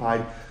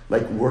occupied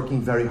like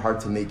working very hard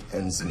to make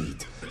ends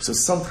meet. So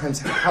sometimes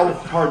how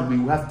hard we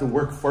have to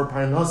work for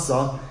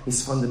parnasa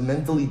is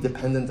fundamentally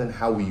dependent on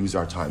how we use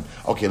our time.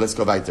 Okay, let's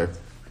go weiter.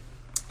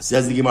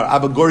 Says the Gemara,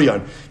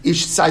 Abagorian,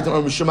 Ish Saitan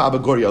or Mishuma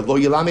Abagoria, Lo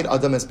Yilamid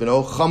Adam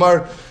Espino,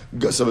 Chamar.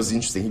 So it's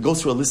interesting. He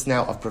goes through a list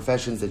now of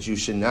professions that you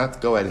should not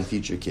go ahead and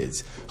teach your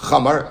kids.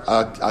 Chamar,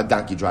 a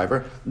donkey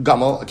driver.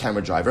 Gamal, a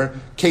camera driver.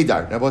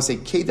 Kedar. Now, I will say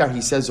Kedar,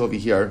 he says over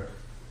here,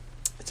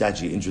 it's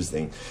actually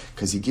interesting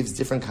because he gives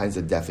different kinds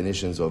of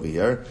definitions over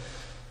here.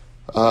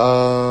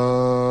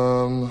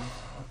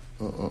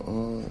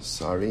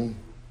 Sorry.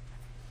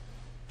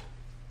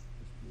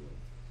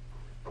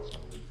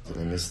 Did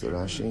I miss the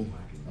Rashi?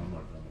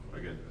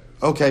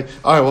 Okay,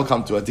 all right, we'll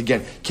come to it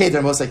again.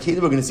 Kedar, we're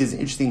going to see is an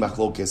interesting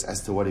machlokes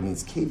as to what it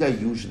means. Kedar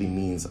usually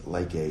means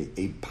like a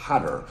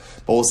potter,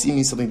 but we'll see it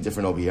means something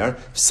different over here.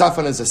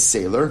 Safan is a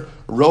sailor,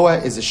 Roa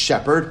is a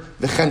shepherd,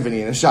 the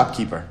Chenveni, a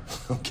shopkeeper.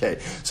 Okay,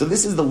 so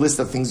this is the list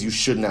of things you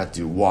should not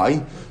do.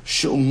 Why?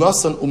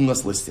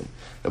 Umnas listing.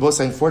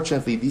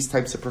 Unfortunately, these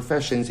types of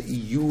professions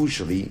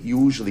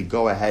usually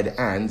go ahead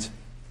and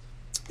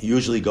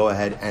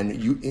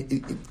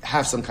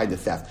have some kind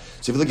of theft.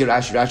 So if you look at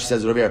Rashi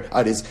says over here,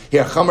 it is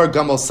here, Chamar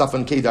Gamal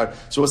Safan Kedar.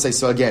 So we'll say,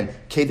 so again,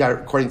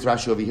 Kedar, according to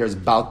Rashi over here, is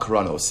Bal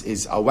Kronos,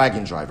 is a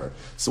wagon driver.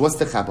 So what's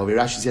the chap over here?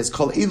 Rashi says,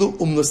 Kol Elu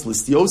Umnus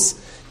Listios,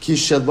 Ki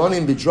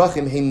Shelonim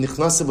Bidrachim Heim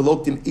Nichnasa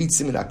Veloktim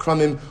Eitzim in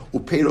Akramim,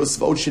 Upeiros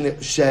Vod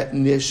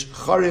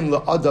Nishcharim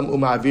La'adam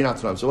Uma'avir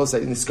Natranam. So we'll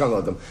say, in the Skang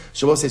Adam.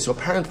 So we'll say, so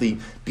apparently,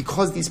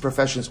 because these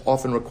professions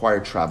often require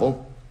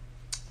travel,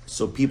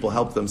 so people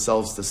help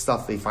themselves to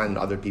stuff they find in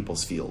other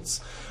people's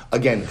fields.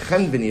 Again,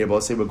 Chenveni,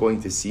 we're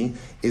going to see,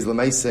 is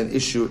Lamaisa an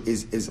issue,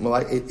 is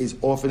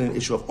often an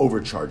issue of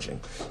overcharging.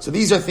 So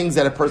these are things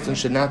that a person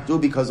should not do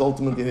because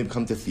ultimately they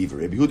come to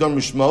thievery. Rabbi Yehuda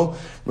Mishmo,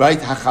 right?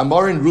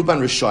 Hachamarin Ruban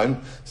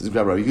Rishoim.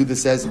 Rabbi Yehuda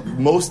says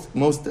most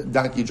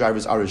donkey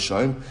drivers are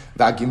Rishoim.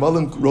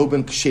 V'agimolim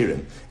Roban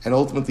Ksherim. And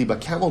ultimately, but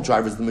camel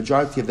drivers, the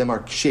majority of them are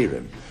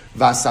Ksherim.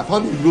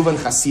 V'asapon Ruban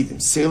Chasidim.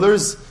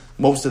 Sailors,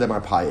 most of them are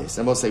pious.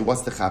 And we'll say,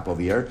 what's the chap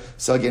over here?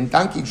 So again,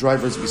 donkey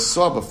drivers, we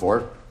saw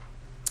before,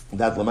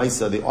 that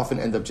Lamaisa, they often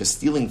end up just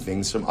stealing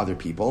things from other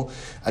people.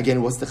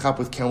 Again, what's the chap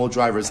with camel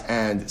drivers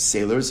and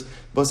sailors?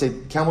 We'll say,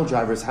 camel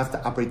drivers have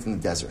to operate in the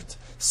desert.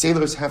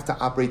 Sailors have to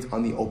operate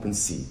on the open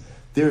sea.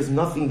 There's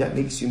nothing that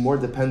makes you more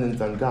dependent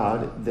on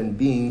God than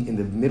being in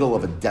the middle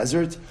of a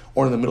desert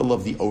or in the middle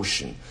of the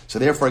ocean. So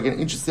therefore, again,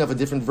 interesting to have a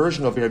different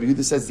version of here. Rabbi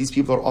Yehuda says these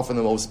people are often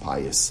the most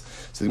pious.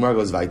 So the Gemara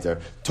goes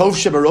weiter. Tov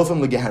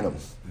shebarofim legehanim.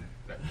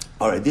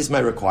 All right, this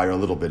might require a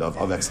little bit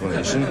of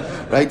explanation,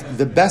 right?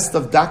 The best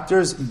of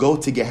doctors go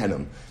to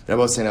Gehenna. Rabbi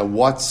was saying, now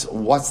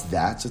what's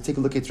that? So take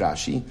a look at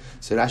Rashi.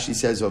 So Rashi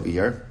says over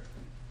here,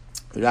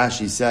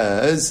 Rashi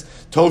says,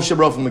 Tov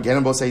shebarofim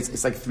legehanim. Both say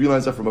it's like 3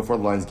 lines up from before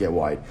the lines get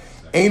wide.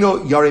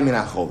 Eino yari min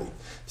acholi.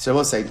 So I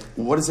will say,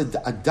 what is a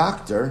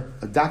doctor?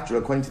 A doctor,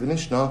 according to the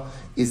Mishnah,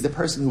 is the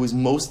person who is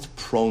most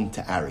prone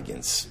to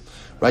arrogance.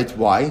 Right?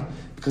 Why?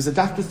 Because the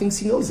doctor thinks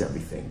he knows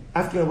everything.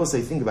 After I will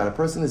say, think about it, a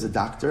person is a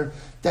doctor,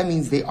 that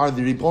means they are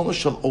the Ribono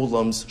Shel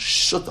Olam's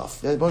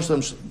shutaf, the Ribono Shel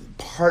Olam's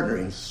partner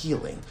in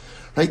healing.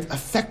 Right?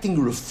 Affecting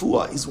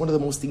refuah is one of the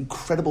most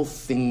incredible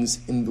things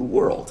in the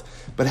world.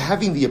 But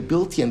having the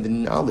ability and the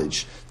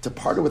knowledge to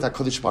partner with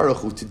HaKadosh Baruch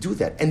Hu to do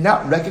that, and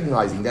not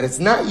recognizing that it's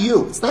not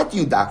you,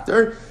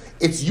 doctor,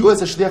 it's you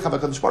as a shliach of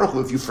HaKadosh Baruch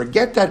Hu. If you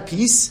forget that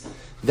piece,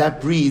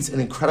 that breeds an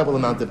incredible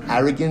amount of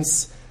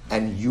arrogance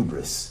and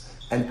hubris.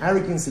 And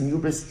arrogance and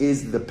hubris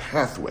is the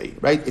pathway,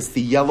 right? It's the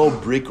yellow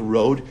brick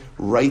road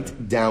right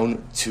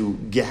down to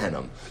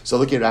Gehenna. So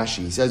look at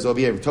Rashi. He says over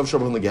here, Tov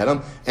Shabbat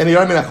Gehenna, and the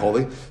Yarmin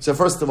Acholi. So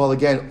first of all,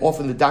 again,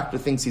 often the doctor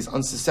thinks he's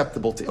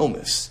unsusceptible to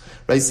illness,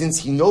 right? Since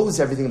he knows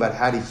everything about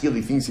how to heal,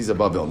 he thinks he's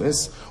above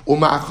illness.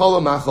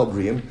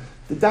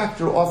 The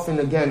doctor often,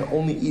 again,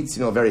 only eats,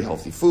 very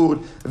healthy food.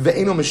 He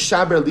feels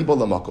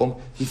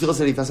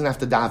that he doesn't have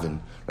to daven,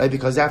 right?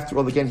 Because after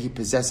all, again, he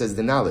possesses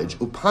the knowledge.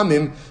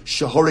 Upamim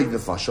shahorig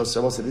nefashos.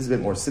 So also, this is a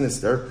bit more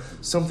sinister.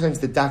 Sometimes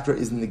the doctor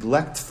is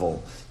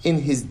neglectful in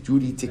his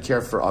duty to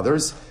care for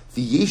others.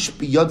 And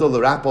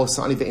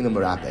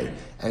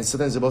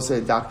sometimes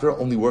the doctor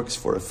only works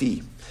for a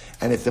fee.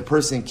 And if the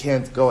person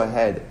can't go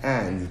ahead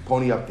and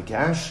pony up the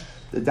cash,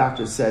 the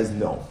doctor says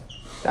no.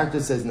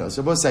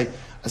 So both say,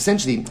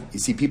 essentially, you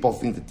see, people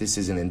think that this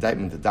is an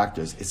indictment of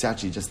doctors. It's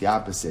actually just the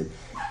opposite.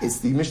 It's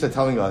the Mishnah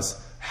telling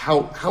us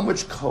how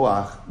much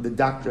koach the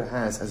doctor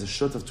has as a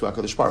shutaf to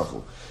HaKadosh Baruch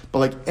Hu. But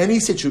like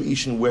any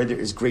situation where there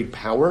is great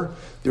power,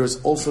 there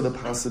is also the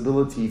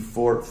possibility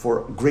for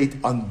great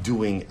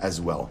undoing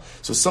as well.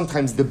 So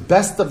sometimes the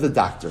best of the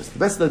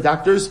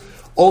doctors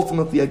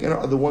ultimately, again,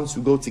 are the ones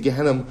who go to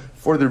Gehenna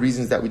for the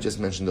reasons that we just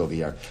mentioned over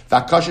here.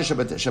 And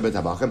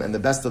the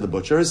best of the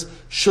butchers,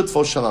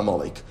 shutfo shel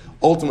Amalek.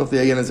 Ultimately,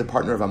 again, as a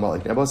partner of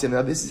Amalek. Now,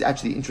 this is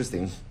actually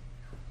interesting.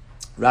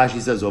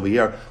 Rashi says over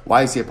here,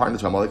 why is he a partner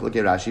to Amalek? Look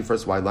at Rashi.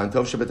 First, why? Line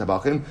Tov Shabbat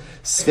Tabachim,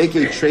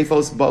 Sveke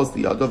Trefos Bos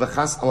the Yado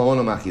V'chas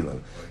Amamono Machilan.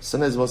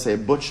 Sometimes we'll say a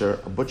butcher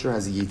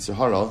has a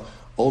Yitzhara,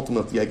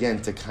 ultimately,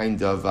 again, to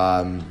kind of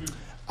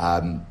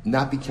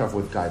not be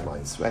careful with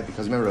guidelines, right?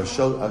 Because remember,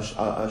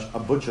 a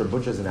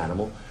butchers an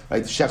animal,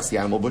 right? Shechs the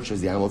animal, butchers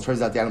the animal. It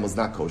turns out the animal is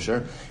not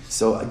kosher.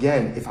 So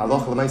again, if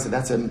halacha l'maisa,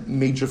 that's a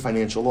major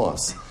financial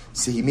loss.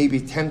 So he may be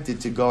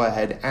tempted to go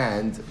ahead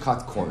and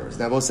cut corners.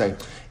 Now, I will say,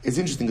 it's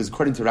interesting because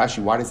according to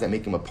Rashi, why does that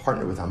make him a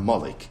partner with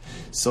Amalek?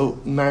 So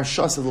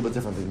Maharsha says a little bit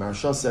differently.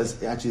 Maharsha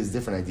says, actually, it's a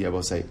different idea. I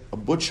will say, a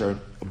butcher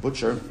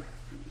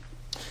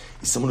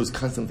is someone who's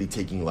constantly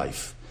taking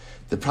life.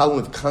 The problem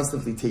with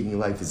constantly taking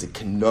life is it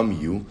can numb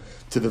you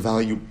to the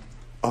value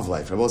of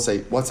life. I will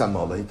say, what's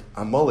Amalek?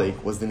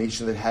 Amalek was the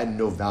nation that had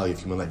no value of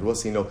human life. I will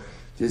say,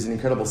 there's an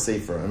incredible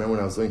sefer. I remember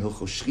when I was doing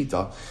Hilchos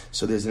Shchita,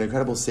 so there's an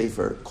incredible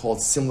sefer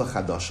called Simla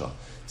Chadasha.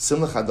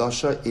 Simla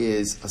Chadasha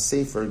is a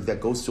sefer that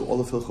goes through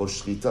all of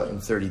Hilchos Shchita in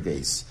 30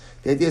 days.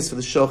 The idea is for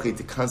the shochet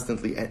to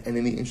constantly, and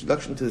in the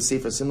introduction to the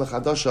sefer Simla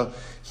Chadasha,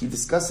 he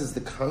discusses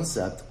the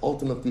concept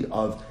ultimately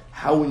of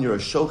how when you're a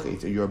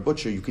shochet or you're a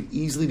butcher, you could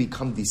easily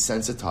become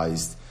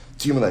desensitized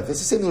to human life. It's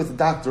the same thing with the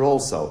doctor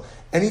also.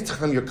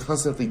 Anytime you're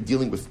constantly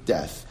dealing with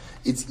death,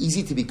 it's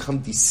easy to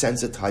become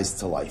desensitized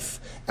to life.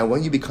 And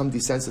when you become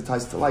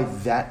desensitized to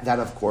life, that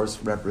of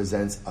course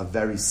represents a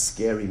very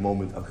scary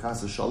moment of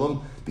chas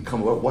v'shalom.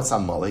 What's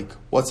Amalek?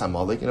 What's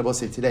Amalek? And I will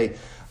say today,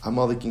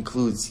 Amalek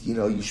includes,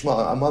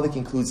 Yishmael, Amalek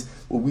includes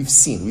what we've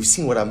seen. We've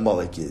seen what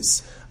Amalek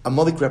is.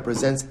 Amalek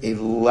represents a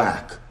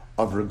lack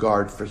of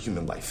regard for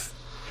human life.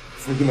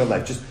 For human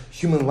life. Just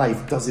human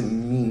life doesn't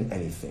mean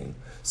anything.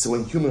 So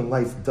when human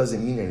life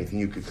doesn't mean anything,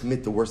 you could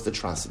commit the worst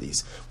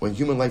atrocities. When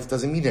human life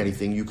doesn't mean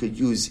anything, you could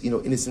use,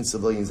 innocent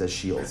civilians as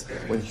shields.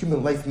 When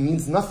human life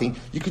means nothing,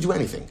 you could do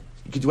anything.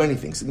 You could do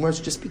anything. So the Gemara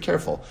says, just be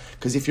careful.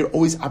 Because if you're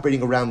always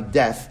operating around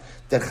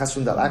death, that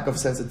lack of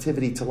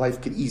sensitivity to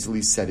life could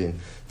easily set in.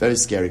 Very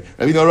scary.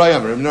 Rabbi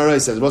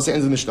Norai says, what's the end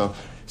of the Mishnah?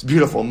 It's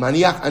beautiful.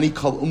 Maniach ani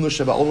kol umnu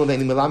sheba olmo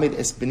ve'ani melamed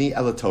es b'ni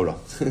el Torah.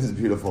 It's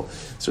beautiful.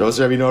 So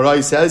Rabbi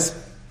Norai says,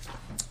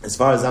 as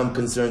far as I'm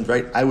concerned,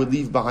 right, I would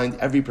leave behind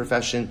every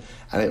profession,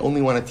 and I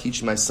only want to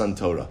teach my son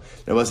Torah.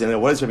 What is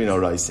Rabbi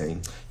Norai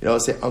saying?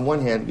 Say on one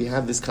hand, we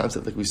have this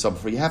concept like we saw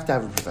before. You have to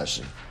have a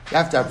profession. You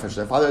have to have a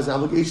profession. A father has an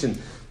obligation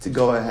to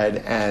go ahead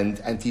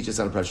and teach his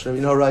son a profession.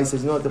 Rabbi Norai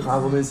says, what the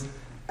problem is?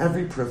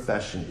 Every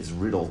profession is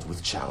riddled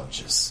with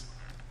challenges.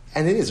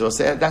 And it is. We'll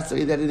say that's the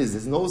way that it is.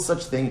 There's no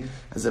such thing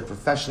as a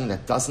profession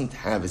that doesn't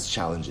have its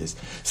challenges.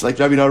 So like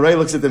Rabbi Norai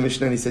looks at the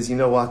Mishnah and he says, you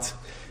know what?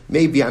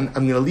 Maybe I'm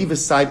going to leave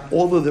aside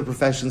all of the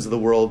professions of the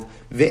world.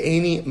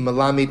 Ve'eni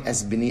melamed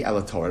es bini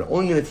el Torah. I'm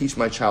only going to teach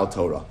my child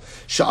Torah.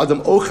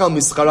 Sha'adam ochal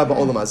mischara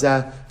ba'olam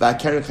hazeh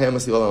va'keren chayam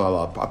as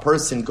l'olam haba. A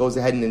person goes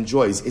ahead and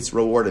enjoys its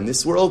reward in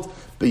this world,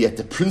 but yet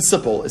the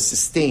principle is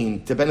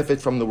sustained to benefit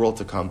from the world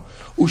to come.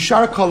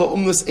 Ushar kala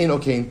umnus ein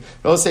okain.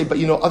 I'll say, but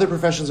other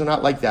professions are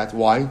not like that.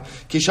 Why?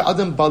 Ki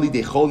sha'adam bali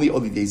de choli,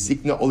 oli de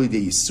zikna, oli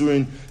de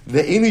yisurin,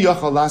 ve'enu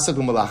yachal lasag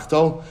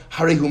u'malachto,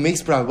 hare hu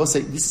makes brav. We'll say,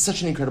 this is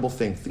such an incredible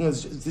thing.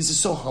 This is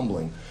so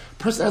humbling.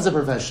 A person has a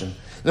profession.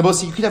 Now,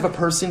 you could have a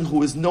person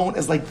who is known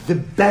as like the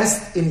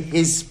best in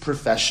his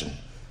profession.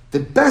 The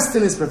best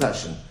in his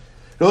profession.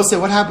 They'll say,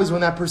 what happens when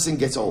that person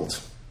gets old?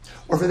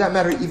 Or for that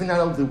matter, even not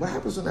old, what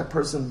happens when that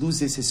person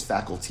loses his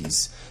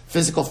faculties?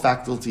 Physical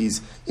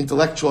faculties,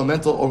 intellectual,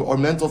 mental, or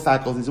mental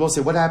faculties. We'll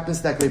say, what happens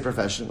to that great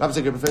profession? What happens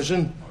to that great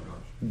profession?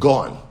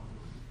 Gone.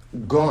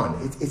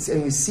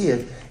 And we see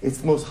it, it's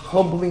the most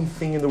humbling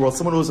thing in the world.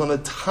 Someone who was on the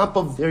top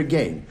of their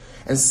game,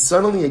 and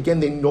suddenly again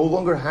they no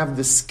longer have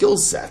the skill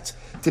set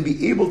to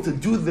be able to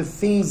do the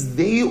things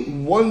they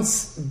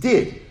once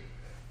did.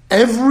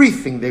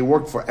 Everything they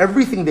worked for,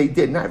 everything they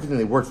did, not everything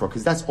they worked for,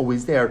 because that's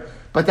always there,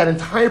 but that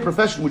entire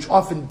profession which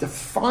often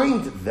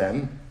defined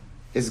them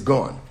is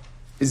gone.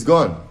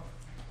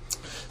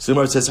 So the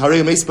Gemara says,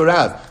 "Harei meis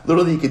barav."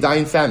 Literally, you could die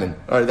in famine.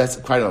 Or that's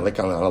quite like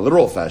on a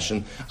literal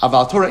fashion.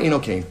 Aval Torah eno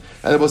kain.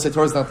 And I will say,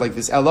 Torah is not like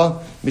this.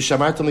 Ella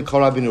mishamarto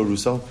mikora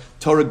b'nuruso.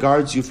 Torah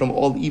guards you from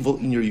all evil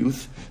in your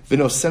youth.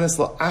 V'nosenes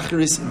lo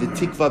acheris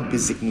v'tikva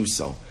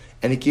b'ziknuso.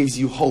 And it gives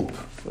you hope.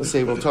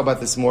 We'll talk about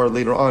this more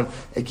later on.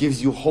 It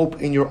gives you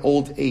hope in your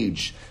old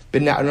age.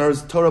 But now, in other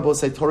words, Torah will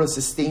say, Torah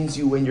sustains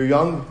you when you're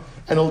young,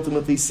 and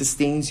ultimately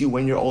sustains you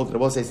when you're old. And I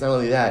will say, it's not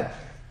only that.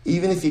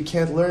 Even if you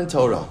can't learn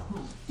Torah,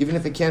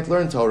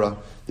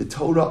 the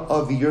Torah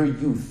of your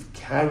youth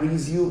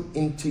carries you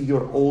into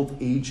your old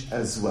age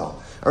as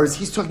well. Or as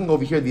he's talking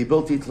over here, the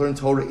ability to learn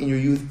Torah in your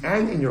youth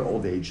and in your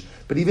old age.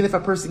 But even if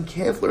a person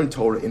can't learn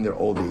Torah in their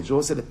old age,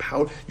 we'll say the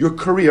power, your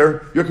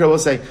career will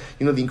say,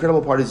 the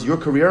incredible part is your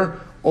career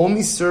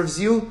only serves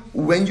you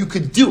when you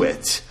could do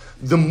it.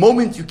 The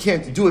moment you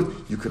can't do it,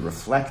 you could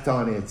reflect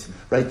on it,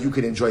 right? You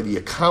could enjoy the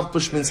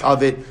accomplishments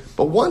of it.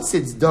 But once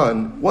it's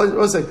done,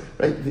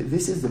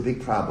 this is the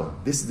big problem.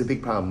 This is the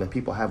big problem that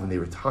people have when they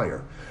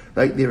retire,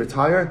 right? They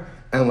retire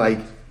and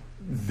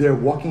they're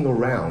walking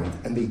around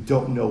and they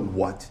don't know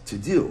what to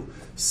do.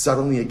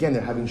 Suddenly, again,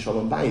 they're having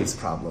shalom bayis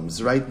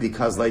problems, right?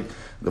 Because, like,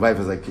 the wife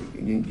is like,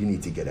 you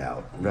need to get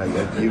out, right?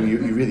 Like, you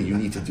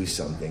need to do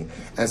something.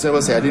 And so I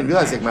will say, I didn't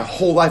realize, like, my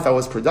whole life I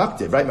was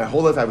productive, right? My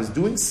whole life I was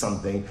doing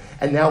something,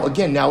 and now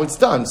it's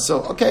done.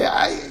 So, okay,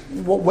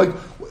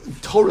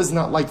 Torah is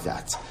not like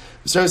that.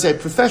 So I say,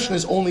 profession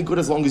is only good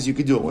as long as you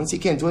can do it. Once you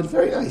can't do it,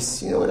 very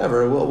nice,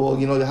 whatever.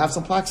 We'll have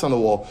some plaques on the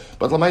wall.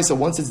 But Lamaisa,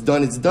 once it's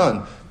done, it's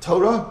done.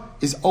 Torah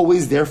is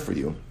always there for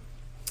you.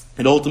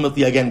 It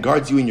ultimately, again,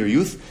 guards you in your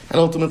youth, and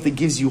ultimately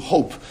gives you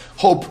hope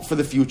for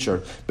the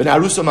future. In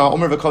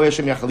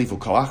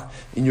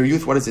your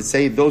youth, what does it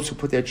say? Those who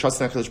put their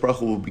trust in HaKadosh Baruch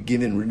Hu will be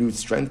given renewed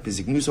strength. Right?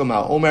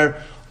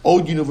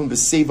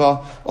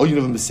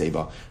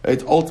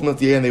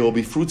 Ultimately, again, they will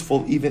be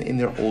fruitful even in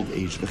their old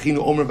age.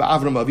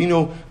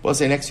 We'll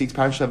say next week's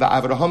parasha,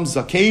 Avraham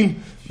Zakein,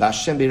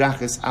 Vashem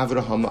Berachis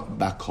Avraham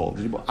Bakol.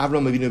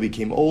 Avraham Avinu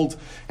became old,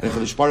 and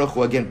HaKadosh Baruch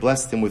Hu again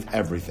blessed him with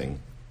everything.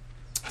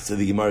 So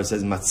the Gemara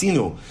says,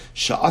 Matzinu,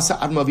 Sha'asa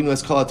Avraham Avinu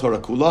Eskala Torah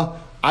Kula,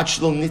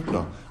 Achlo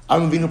Nitna.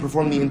 Avraham Avinu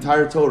performed the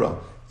entire Torah,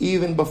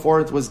 even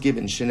before it was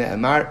given. Shene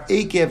Emar,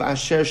 Ekev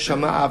Asher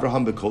Shama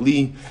Avraham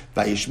Bekoli,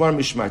 Vayishmar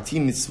Mishmarti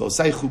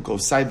Mitzvosai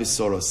Chukosai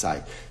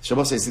Besorosai.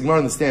 Shabbos says, the Gemara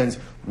understands,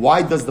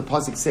 why does the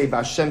pasuk say,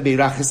 Vashem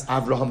Beirachis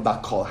Avraham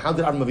Bakol? How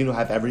did Avraham Avinu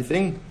have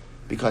everything?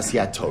 Because he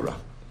had Torah.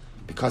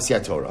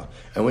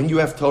 And when you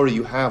have Torah,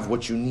 you have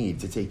what you need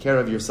to take care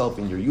of yourself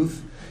in your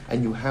youth,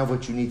 and you have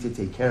what you need to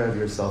take care of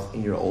yourself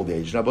in your old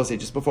age. Now, say,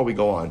 just before we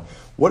go on,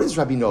 what does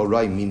Rabbi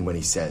Norai mean when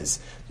he says,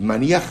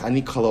 "Maniach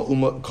ani kala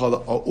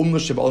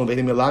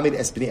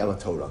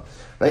Torah"?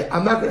 Right?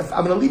 I'm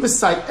going to leave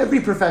aside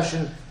every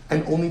profession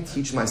and only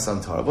teach my son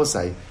Torah. We'll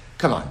say,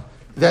 come on,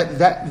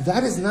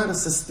 that is not a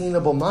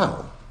sustainable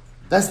model.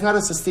 That's not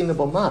a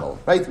sustainable model,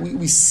 right?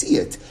 We see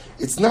it.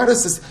 It's not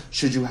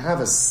should you have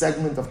a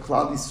segment of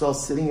Klal Yisrael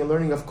sitting and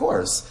learning? Of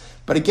course.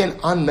 But again,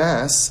 en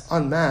masse,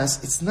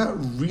 it's not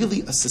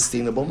really a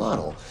sustainable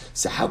model.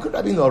 So how could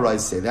Rabbi Norai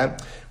say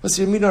that? Well,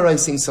 see, Rabbi Norai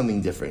is saying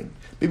something different.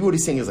 Maybe what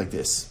he's saying is like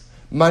this.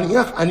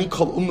 Maniach ani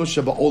kol umno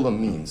sheba'olam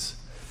means,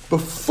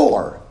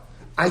 before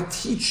I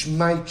teach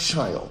my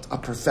child a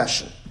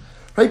profession,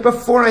 right?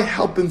 Before I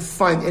help him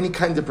find any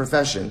kind of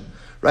profession,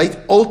 right?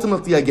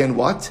 Ultimately, again,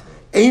 what?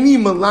 Eini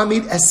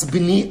malamid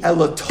esbini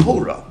ela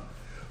Torah.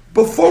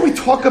 Before we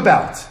talk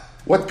about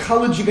what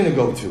college you're going to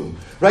go to,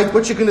 right?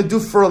 What you're going to do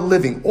for a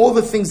living, all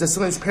the things that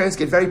sometimes parents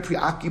get very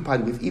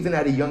preoccupied with, even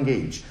at a young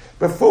age.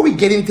 Before we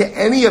get into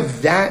any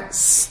of that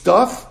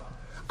stuff,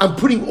 I'm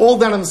putting all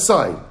that on the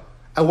side.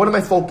 And what am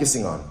I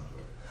focusing on?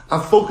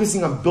 I'm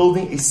focusing on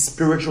building a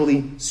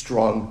spiritually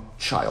strong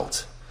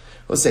child.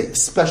 Let's say,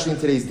 especially in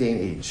today's day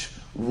and age,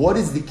 what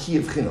is the key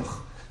of chinuch?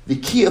 The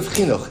key of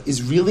chinuch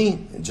is really,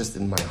 just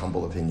in my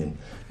humble opinion,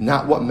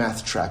 not what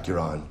math track you're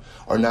on,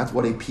 or not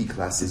what AP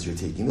classes you're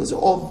taking. Those are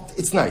all,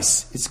 it's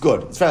nice, it's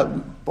good. It's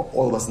valid, but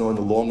all of us know in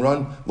the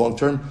long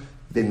term,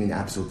 they mean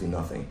absolutely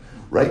nothing,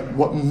 right?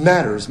 What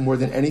matters more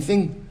than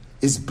anything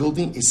is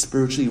building a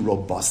spiritually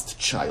robust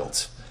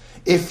child.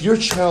 If your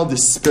child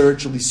is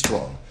spiritually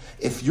strong,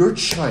 if your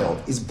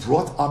child is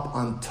brought up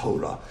on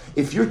Torah,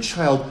 if your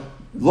child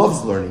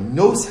loves learning,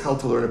 knows how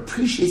to learn,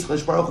 appreciates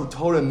Chalash Baruch Hu,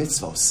 Torah and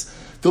mitzvos,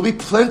 there'll be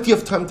plenty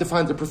of time to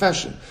find a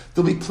profession.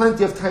 There'll be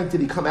plenty of time to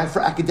become out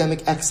for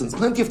academic excellence.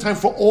 Plenty of time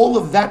for all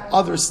of that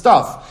other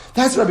stuff.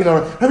 That's Rabbi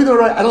Norai. Rabbi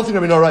Norai, I don't think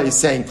Rabbi Norai is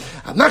saying,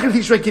 I'm not going to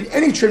teach my kid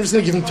any trade, I'm just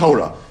going to give him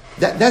Torah.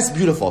 That's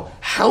beautiful.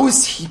 How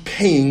is he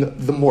paying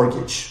the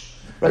mortgage?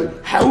 Right?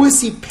 How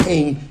is he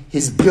paying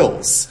his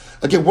bills?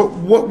 Again,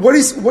 what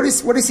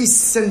is he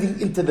sending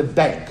into the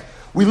bank?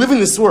 We live in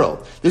this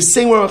world. The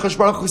same word Chalash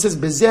Baruch Hu says,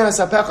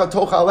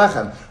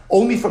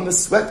 only from the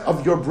sweat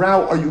of your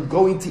brow are you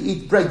going to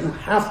eat bread. You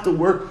have to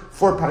work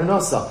for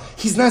parnasa.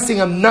 He's not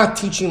saying I'm not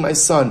teaching my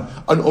son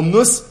an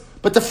omnus,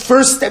 but the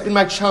first step in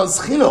my child's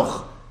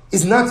chinuch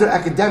is not their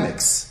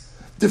academics.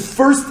 The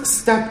first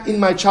step in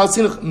my child's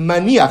chinuch,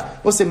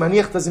 maniach. We'll say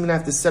maniach doesn't mean I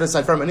have to set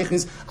aside for maniach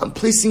means I'm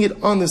placing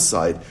it on the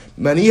side.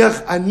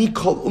 Maniach ani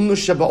kol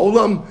umnus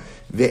sheba'olam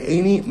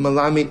ve'eni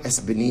malamid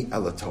esbini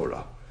ela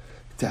Torah.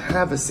 To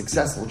have a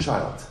successful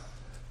child,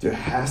 there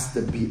has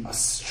to be a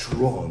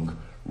strong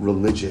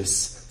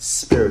religious,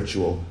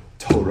 spiritual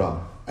Torah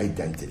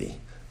identity.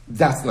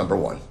 That's number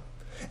one.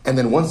 And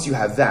then once you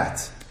have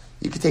that,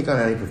 you can take on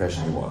any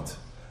profession you want.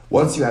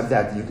 Once you have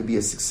that, you can be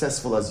as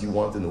successful as you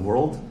want in the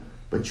world,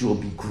 but you will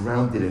be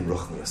grounded in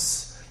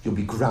ruchnius. You'll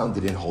be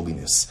grounded in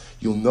holiness.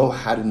 You'll know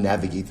how to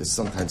navigate this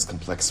sometimes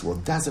complex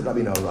world. That's what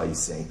Rabbi Norai is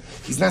saying.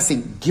 He's not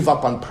saying give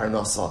up on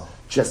parnasa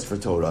just for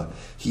Torah.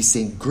 He's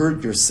saying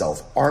gird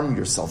yourself, arm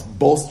yourself,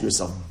 bolster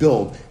yourself,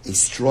 build a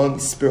strong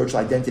spiritual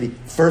identity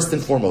first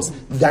and foremost.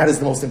 That is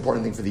the most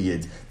important thing for the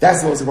Yid.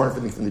 That's the most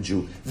important thing from the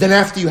Jew. Then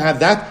after you have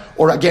that,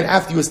 or again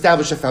after you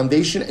establish a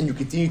foundation and you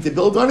continue to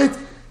build on it,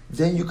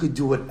 then you could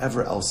do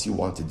whatever else you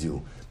want to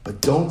do.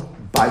 But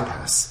don't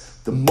bypass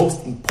the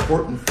most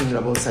important thing,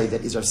 Rabbi say,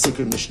 that is our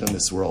sacred mission in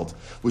this world,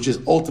 which is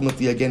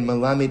ultimately, again,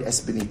 Malamed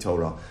es b'nei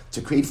Torah,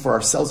 to create for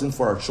ourselves and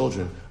for our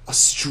children a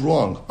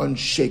strong,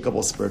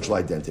 unshakable spiritual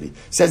identity.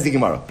 Says the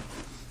Gemara.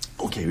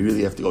 Okay, we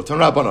really have to go.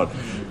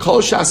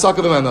 Kol she'asaka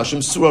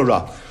b'manashim Sora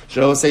Ra.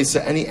 Should I say, so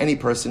any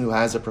person who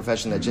has a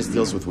profession that just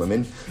deals with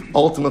women,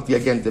 ultimately,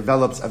 again,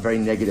 develops a very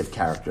negative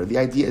character. The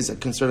idea is a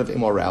concern of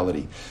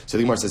immorality. So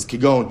the Gemara says,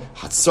 Kigon,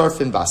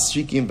 hatzarfin,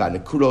 v'asrikim,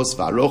 v'anekuros,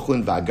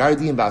 v'arochlin,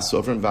 v'agardim,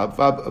 v'asofrim,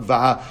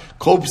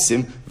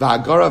 v'akobsim,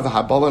 v'agara,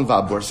 v'habalan,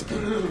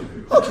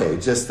 v'aborsikim. Okay,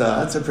 just,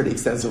 that's a pretty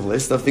extensive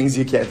list of things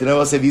you can't. And I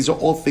will say, these are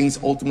all things,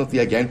 ultimately,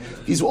 again,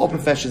 these are all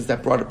professions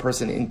that brought a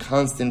person in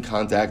constant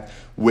contact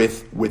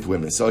with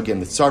women. So again,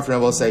 the tzarfin, I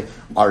will say,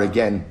 are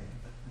again,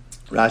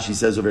 Rashi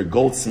says over here,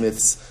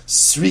 goldsmiths,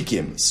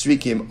 srikim.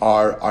 Srikim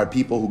are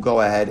people who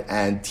go ahead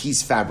and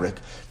tease fabric.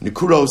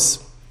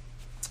 Nekuros,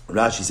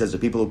 Rashi says, are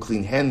people who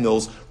clean hand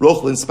mills.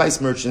 Rochlin,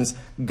 spice merchants.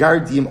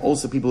 Gardim,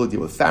 also people who deal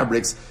with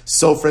fabrics.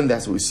 Sofrin,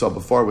 that's what we saw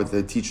before with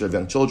the teacher of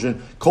young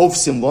children.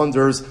 Kovsim,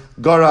 launderers.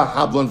 Gara,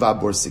 hablon,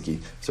 vaborsiki.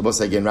 So once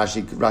again,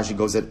 Rashi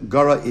goes that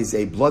Gara is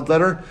a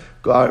bloodletter.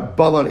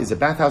 Balon is a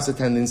bathhouse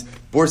attendant.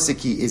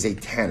 Borsiki is a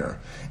tanner.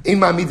 We'll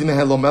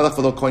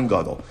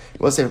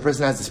say if a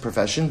person has this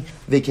profession,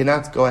 they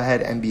cannot go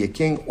ahead and be a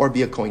king or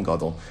be a kohen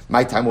gadol.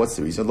 My time, what's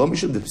the reason?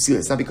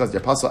 It's not because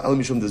they're apostle. But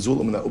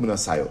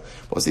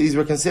these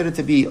were considered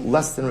to be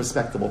less than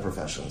respectable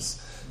professions.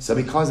 So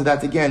because of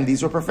that, again,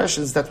 these were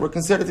professions that were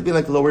considered to be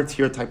like lower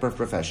tier type of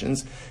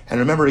professions.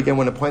 And remember, again,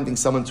 when appointing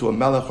someone to a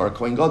melech or a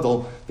kohen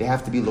gadol, they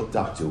have to be looked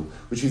up to,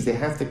 which means they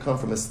have to come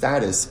from a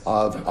status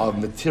of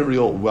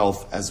material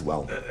wealth as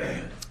well.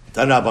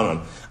 There are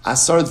 10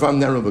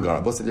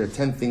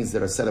 things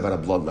that are said about a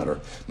bloodletter.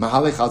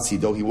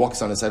 He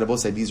walks on his side.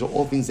 These are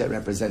all things that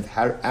represent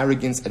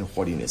arrogance and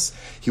haughtiness.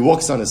 He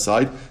walks on his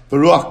side.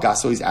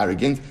 He's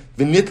arrogant.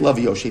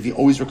 He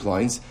always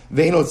reclines.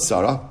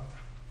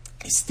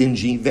 He's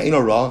stingy. He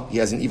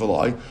has an evil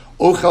eye.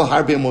 Eats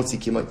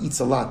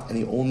a lot, and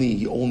he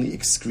only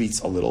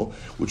excretes a little,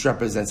 which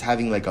represents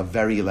having like a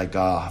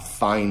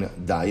fine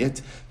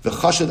diet. He's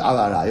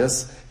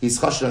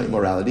chashad on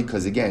immorality,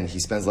 because again, he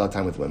spends a lot of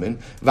time with women.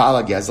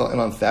 V'ala gezel, and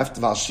on theft.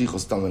 V'al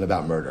shichus, and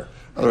about murder.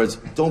 In other words,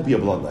 don't be a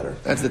bloodletter.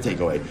 That's the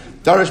takeaway.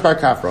 Darish bar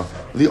kafra.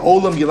 The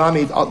olam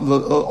yilamed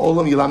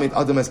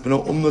adam es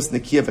beno umnus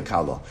nekiya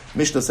v'kala.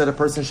 Mishnah said a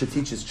person should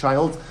teach his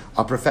child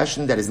a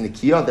profession that is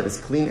nekiya, that is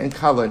clean and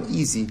kala and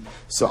easy.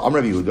 So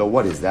Amr Rabbi Yehuda,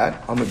 what is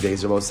that? Amr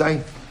Beis Rabbi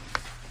saying,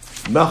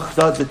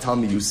 mechta de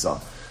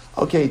talmiyusa.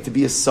 Okay, to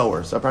be a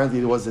sewer. So apparently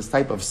there was this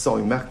type of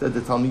sewing. Mechta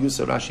de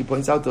talmiyusa, Rashi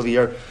points out over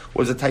here,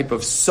 was a type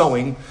of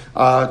sewing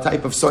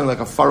like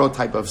a furrow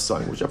type of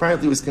sewing, which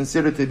apparently was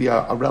considered to be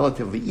a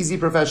relatively easy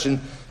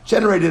profession,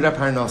 generated a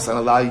parnas and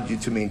allowed you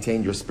to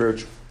maintain your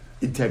spiritual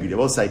integrity. I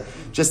will say,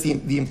 just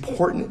the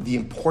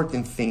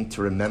important thing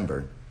to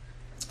remember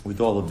with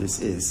all of this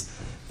is,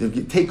 the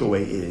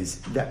takeaway is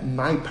that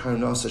my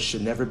parnasa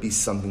should never be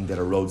something that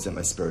erodes at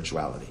my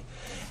spirituality.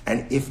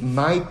 And if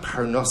my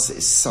parnasa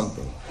is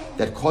something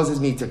that causes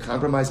me to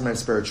compromise my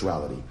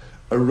spirituality,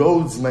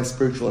 erodes my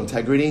spiritual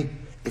integrity,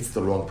 it's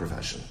the wrong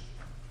profession.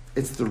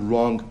 It's the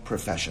wrong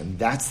profession.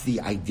 That's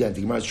the idea.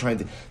 The Gemara is trying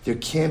to, there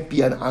can't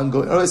be an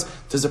ongoing, otherwise,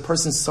 does a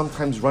person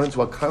sometimes run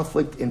into a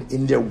conflict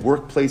in their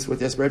workplace with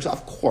their spiritual?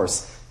 Of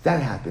course,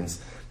 that happens.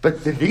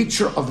 But the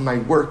nature of my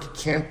work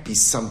can't be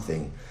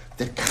something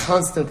that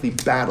constantly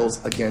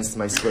battles against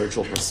my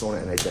spiritual persona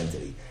and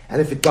identity.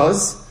 And if it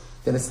does,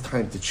 then it's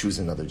time to choose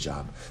another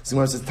job. So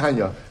Gemara says,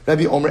 Tanya,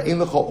 Rabbi Omer, ein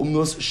lecha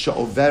umnus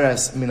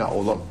she'overes min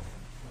ha'olam.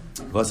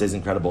 God says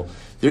incredible.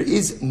 There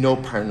is no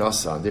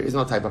parnasa. There is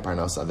no type of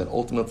parnasa that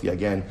ultimately,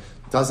 again,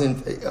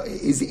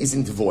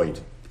 isn't void.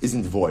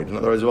 Isn't void. In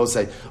other words, we'll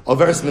say,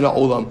 Overes min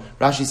ha'olam.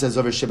 Rashi says,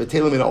 Over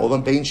shebetela min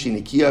ha'olam, bein shi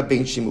nikiya,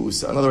 bein shi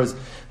mu'usa. In other words,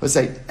 we'll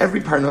say,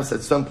 every parnasa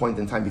at some point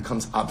in time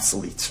becomes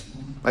obsolete.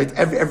 Right?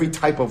 Every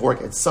type of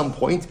work at some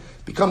point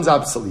becomes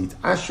obsolete.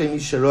 Ashrei mi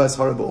sheroas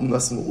hara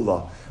be'umnas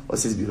mu'ula.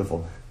 What's this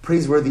beautiful?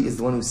 Praiseworthy is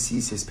the one who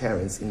sees his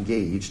parents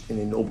engaged in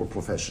a noble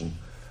profession.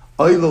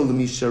 Oilo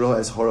l'mi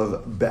sheroas hara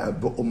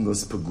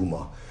be'umnas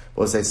paguma.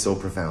 What's that so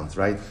profound,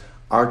 right?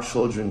 Our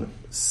children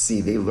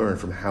they learn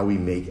from how we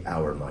make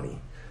our money.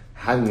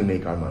 How do we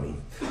make our money?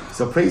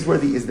 So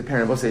praiseworthy is the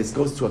parent. We'll say it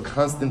goes to a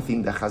constant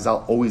theme that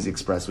Chazal always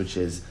express, which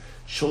is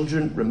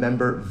children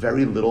remember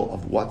very little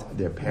of what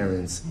their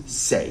parents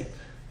say.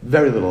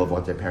 Very little of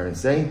what their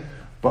parents say,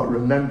 but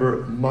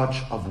remember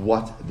much of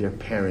what their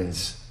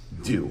parents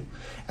do.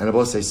 And I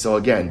will say, so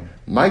again,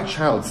 my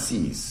child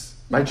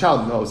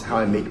knows how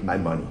I make my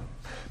money.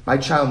 My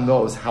child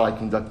knows how I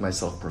conduct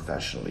myself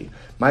professionally.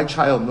 My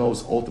child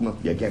knows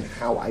ultimately, again,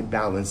 how I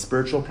balance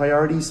spiritual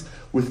priorities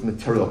with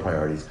material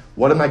priorities.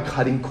 What am I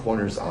cutting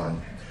corners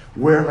on?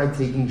 Where am I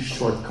taking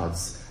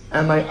shortcuts?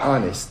 Am I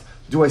honest?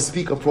 Do I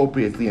speak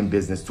appropriately in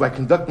business? Do I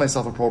conduct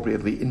myself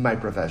appropriately in my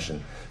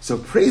profession? So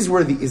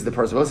praiseworthy is the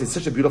person. It's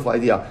such a beautiful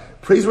idea.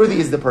 Praiseworthy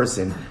is the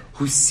person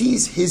who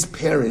sees his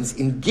parents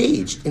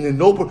engaged in a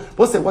noble...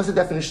 What's the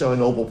definition of a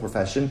noble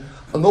profession?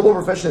 A noble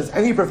profession is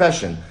any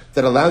profession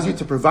that allows you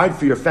to provide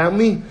for your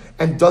family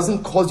and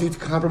doesn't cause you to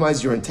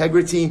compromise your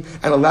integrity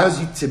and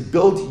allows you to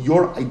build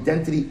your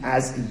identity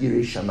as a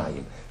Yirei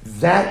Shamayim.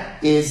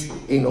 That is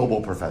a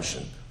noble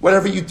profession.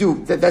 Whatever you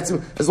do, that's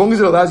as long as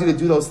it allows you to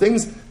do those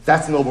things,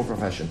 that's a noble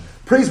profession.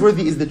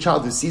 Praiseworthy is the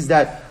child who sees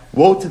that.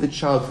 Woe to the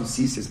child who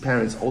sees his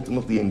parents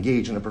ultimately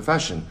engage in a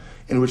profession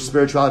in which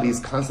spirituality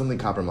is constantly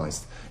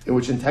compromised, in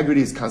which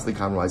integrity is constantly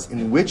compromised,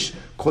 in which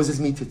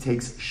causes me to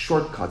take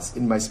shortcuts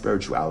in my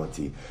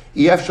spirituality.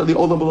 We'll say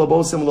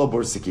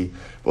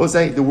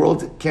the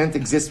world can't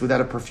exist without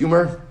a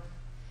perfumer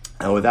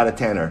and without a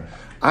tanner.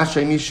 I would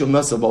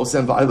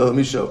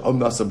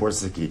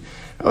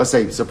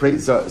say,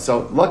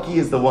 so lucky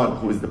is the one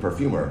who is the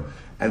perfumer,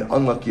 and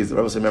unlucky is the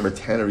Rabbi. Remember,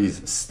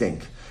 tanneries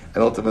stink.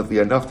 And ultimately,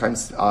 enough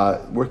times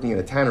working in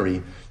a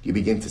tannery, you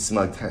begin to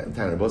smell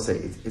tanner. Both say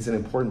it's an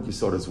important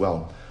yesod as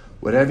well.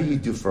 Whatever you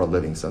do for a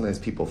living, sometimes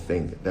people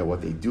think that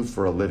what they do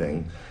for a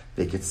living,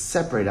 they could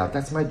separate out.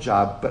 That's my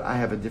job, but I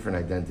have a different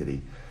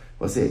identity.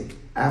 We'll say,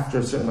 after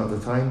a certain amount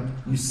of time,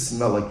 you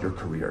smell like your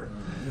career.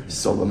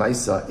 So,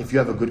 Lamaisa, if you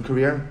have a good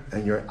career,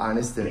 and you're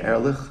honest and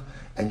ehrlich,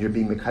 and you're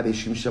being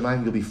Mekadeshim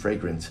Shamayim, you'll be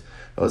fragrant.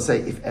 I'll say,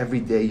 if every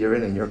day you're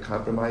in and you're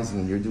compromising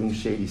and you're doing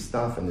shady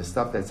stuff, and the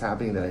stuff that's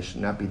happening that I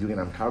should not be doing,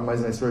 and I'm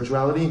compromising my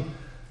spirituality,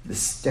 the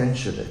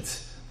stench of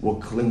it will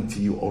cling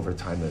to you over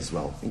time as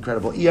well.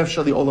 Incredible.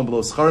 The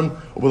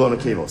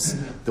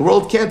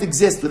world can't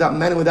exist without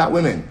men and without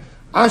women.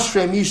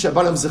 Ashrei Misha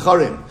Bunim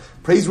Zecharim.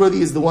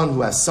 Praiseworthy is the one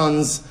who has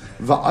sons.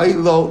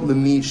 Va'aylo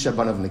lemi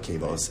shebanav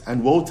nekevos.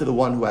 And woe to the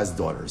one who has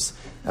daughters.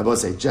 I will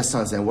say, just to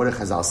understand, what did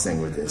Chazal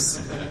saying with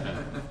this?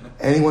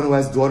 Anyone who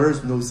has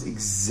daughters knows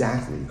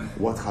exactly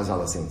what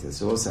Chazal is saying to this.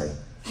 So we'll say,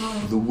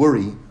 the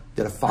worry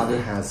that a father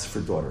has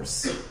for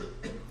daughters.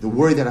 The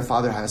worry that a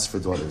father has for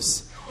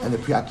daughters. And the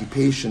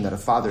preoccupation that a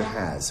father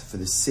has for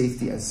the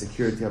safety and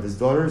security of his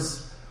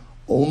daughters,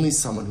 only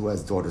someone who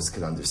has daughters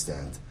can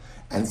understand.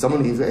 And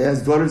someone who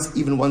has daughters,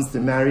 even once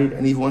they're married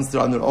and even once they're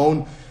on their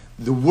own,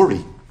 the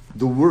worry,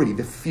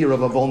 the fear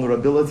of a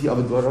vulnerability of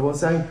a daughter, I will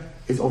say,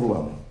 is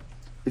overwhelming.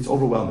 It's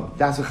overwhelming.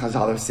 That's what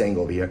Chazal are saying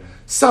over here.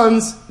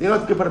 Sons, you know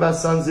what the good part about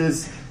sons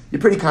is?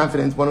 You're pretty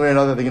confident one way or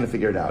another they're going to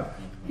figure it out.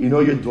 You know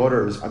your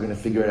daughters are going to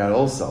figure it out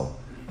also.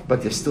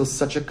 But there's still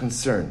such a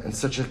concern and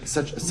such a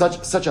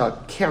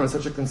care and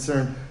such a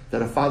concern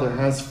that a father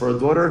has for a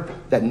daughter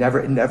that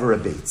never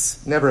abates.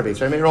 Never abates.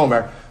 Right?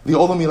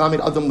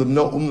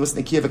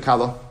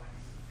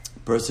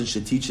 Person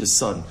should teach his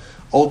son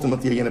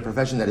ultimately again a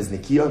profession that is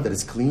nikiya, that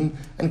is clean,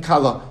 and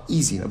kala,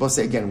 easy. And I will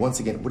say once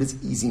again, what does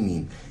easy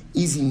mean?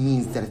 Easy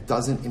means that it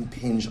doesn't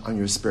impinge on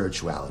your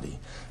spirituality.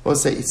 I will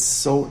say it's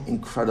so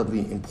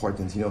incredibly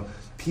important. You know,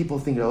 people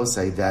think, I will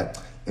say, that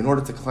in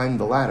order to climb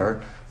the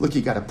ladder, look,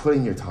 you got to put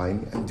in your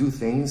time and do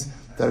things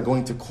that are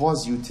going to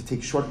cause you to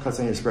take shortcuts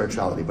on your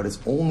spirituality. But it's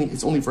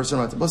only for a certain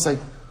amount of time. I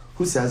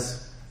will say,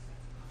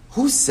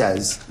 who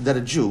says that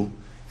a Jew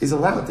is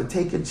allowed to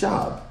take a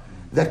job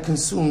that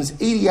consumes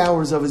 80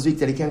 hours of his week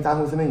that he can't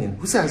daven with a minion?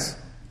 Who says?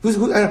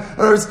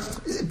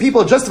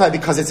 People justify it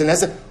because it's an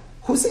essay.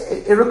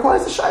 It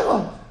requires a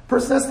shayla.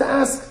 Person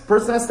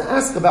has to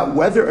ask about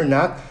whether or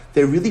not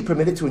they're really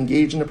permitted to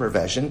engage in a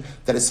profession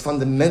that is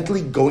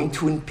fundamentally going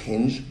to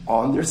impinge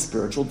on their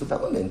spiritual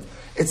development.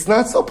 It's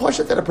not so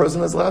pashut that a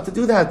person is allowed to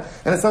do that.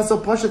 And it's not so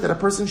pashut that a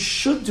person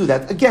should do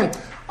that. Again,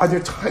 are there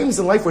times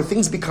in life where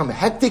things become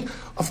hectic?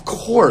 Of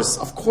course.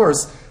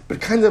 But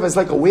kind of as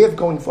like a way of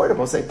going forward,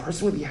 I'll say, a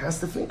person really has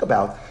to think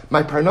about,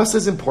 my parnasa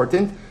is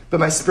important, but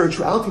my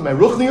spirituality, my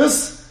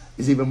ruchnius,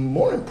 is even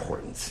more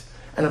important.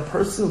 And a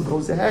person who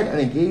goes ahead and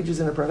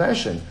engages in a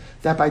profession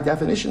that by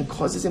definition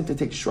causes him to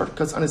take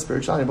shortcuts on his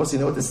spirituality. Most of you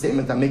know what the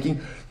statement I'm making.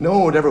 No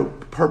one would ever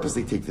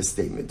purposely make this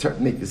statement.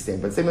 But the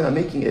statement I'm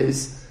making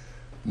is,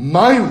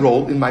 my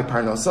role in my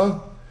parnasa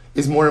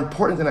is more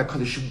important than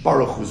HaKadosh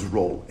Baruch Hu's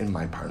role in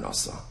my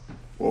parnasa.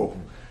 Whoa.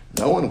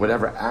 No one would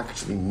ever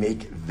actually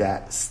make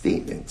that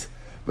statement.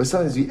 But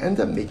sometimes we end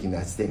up making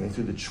that statement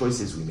through the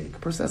choices we make. A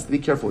person has to be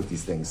careful with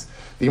these things.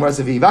 The Gemara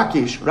says,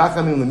 "V'yivakish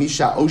rachamim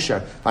lemisha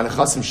osher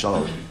v'anechasim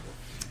shalom."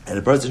 And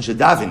a person should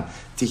daven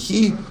to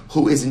he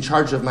who is in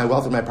charge of my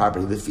wealth and my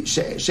property. Because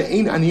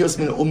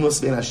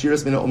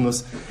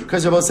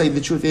I will say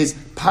the truth is,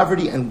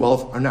 poverty and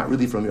wealth are not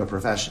really from your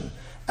profession.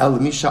 El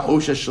misha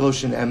osher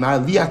shaloshin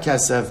emar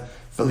liyakesev.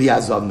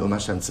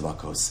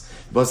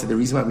 But the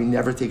reason why we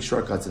never take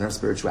shortcuts in our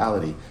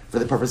spirituality for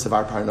the purpose of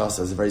our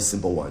parnasa is a very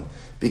simple one.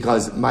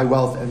 Because my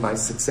wealth and my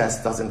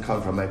success doesn't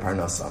come from my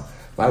parnasa.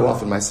 My wealth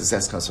and my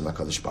success comes from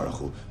HaKadosh Baruch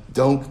Hu.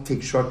 Don't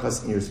take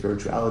shortcuts in your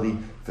spirituality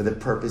for the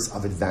purpose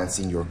of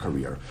advancing your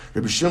career.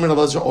 Rabbi Shimon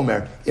Elazar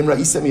Omer, Imra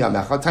Isa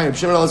Miyamech. Rabbi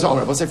Shimon Elazar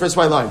Omer. We'll say first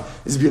white line.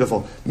 It's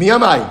beautiful.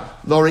 Miyamai,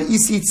 Lo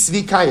Re'isi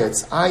Tzvi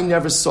Kayetz. I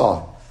never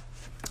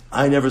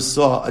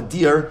saw a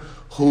deer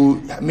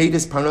who made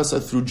his parnasa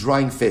through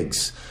drying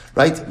figs.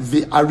 right?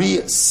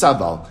 V'ari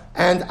sabal.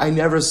 And I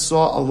never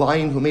saw a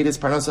lion who made his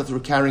parnasa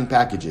through carrying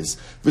packages.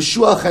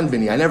 V'shual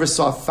chenvini. I never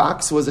saw a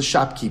fox who was a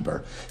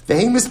shopkeeper.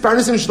 V'heim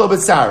misparnasim shlo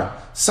b'tzar.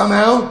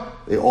 Somehow,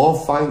 they all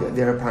find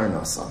their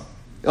parnasa.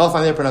 They all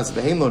find their parnasa.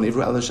 V'heim lo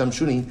nivru el Hashem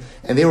shuni.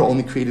 And they were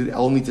only created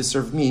only to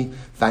serve me.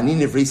 V'ani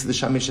nivrisi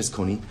l'sham mishes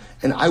koni.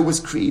 And I was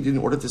created in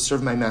order to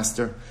serve my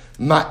master.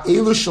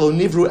 Ma'elu shlo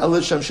nivru el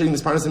Hashem shuni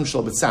misparnasim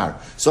shlo b'tzar.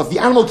 So if the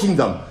animal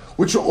kingdom,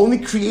 which were only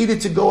created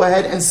to go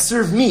ahead and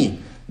serve me,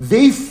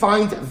 they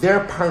find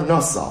their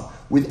parnasa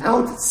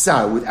without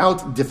tsar,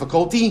 without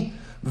difficulty.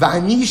 And I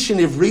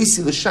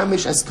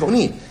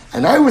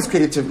was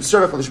created to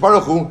serve HaKadosh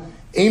Baruch Hu.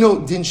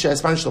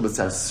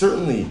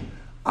 Certainly,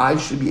 I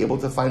should be able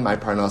to find my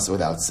parnasa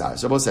without tsar.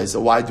 So both say,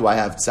 so why do I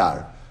have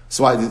tsar?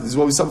 So why, this is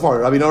what we saw before.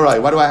 Rabbi, no, right?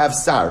 Why do I have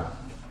tsar?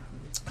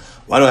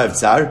 Why do I have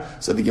tsar?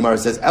 So the Gemara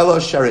says, Elo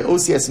shere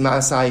osias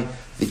masai.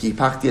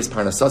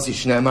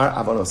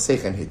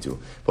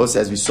 Both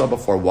as we saw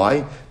before,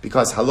 why?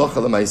 Because halacha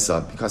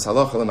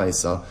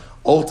l'maisa.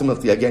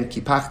 Ultimately, again,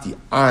 kipachti.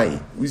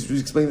 We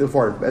explained it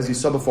before, as we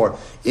saw before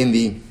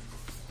quoted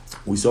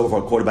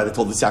by the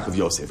told Yaakov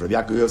Yosef, Rabbi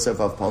Yaakov Yosef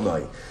of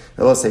Palnai.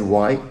 I'll say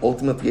why.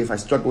 Ultimately, if I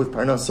struggle with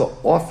parnasa so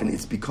often,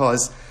 it's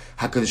because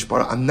HaKadosh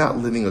Baruch, I'm not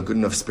living a good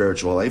enough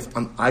spiritual life.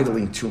 I'm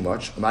idling too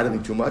much. So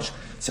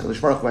HaKadosh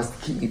Baruch has to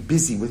keep me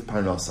busy with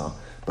parnasa.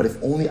 But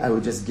if only I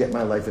would just get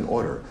my life in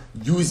order,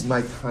 use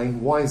my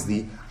time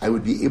wisely, I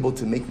would be able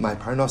to make my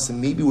parnasa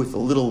maybe with a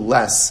little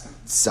less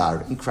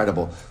tsar.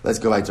 Incredible. Let's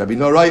go back to Rabbi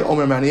Norai,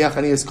 Omer Maniach,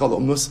 Ani is called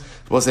Umnus.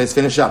 We'll say, let's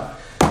finish up.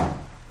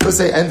 We'll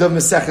say, end of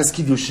Maseches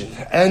Kiddushin.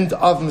 End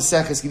of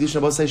Maseches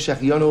Kiddushin. We'll say,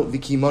 Shechionu,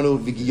 Vikimonu,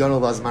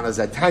 Vigiyonu, Lazmana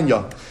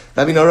Zaitanya.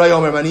 Rabbi Norai,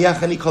 Omer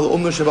Maniach, Ani called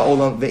Umnus Sheba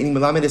Olam, Ve'in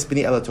Melamed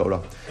Espini Ela Torah.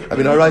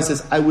 Rabbi Norai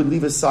says, I would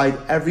leave aside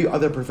every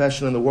other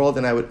profession in the world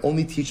and I would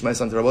only teach my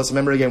son Torah.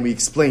 Remember again, we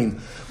explained,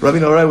 Rabbi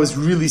Norai was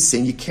really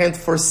saying, you can't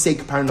forsake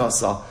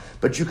parnasa,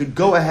 but you could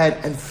go ahead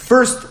and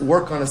first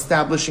work on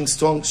establishing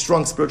strong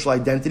spiritual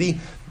identity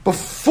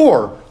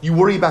before you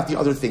worry about the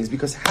other things,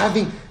 because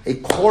having a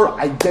core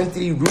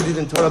identity rooted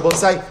in Torah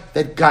Bosai,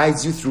 that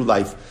guides you through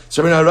life.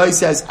 So Rabbi Norai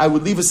says, I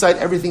would leave aside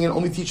everything and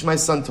only teach my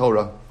son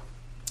Torah.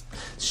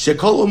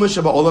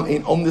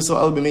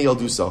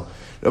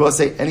 Rabbi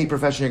say, any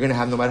profession you're going to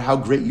have, no matter how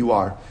great you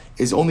are,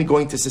 is only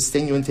going to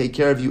sustain you and take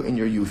care of you in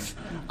your youth.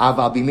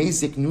 But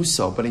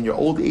in your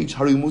old age,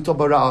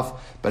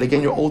 but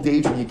again, your old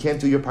age, when you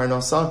can't do your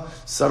parnasa,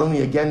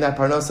 suddenly again, that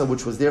parnasa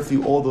which was there for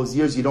you all those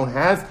years, you don't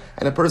have,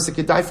 and a person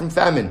could die from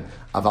famine.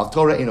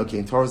 Torah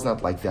is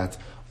not like that.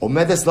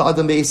 Rabbi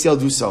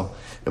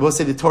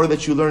say, the Torah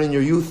that you learn in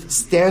your youth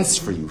stands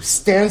for you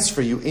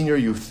in your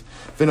youth.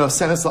 And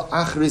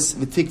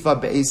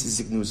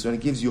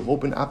it gives you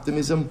hope and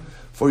optimism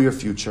for your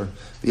future.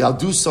 The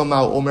Yaldu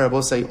Omer Rabbi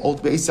say,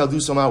 what's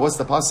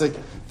the pasuk?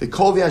 The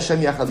Kol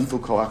Hashem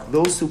Yachalifu Koach.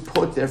 Those who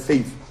put their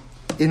faith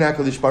in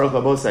HaKadosh Baruch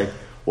Rabbi say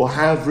will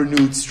have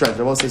renewed strength.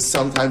 Rabbi say,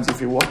 sometimes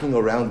if you're walking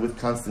around with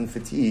constant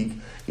fatigue,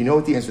 you know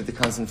what the answer to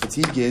constant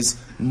fatigue is?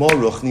 More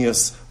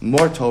ruchnius,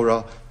 more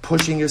Torah,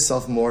 pushing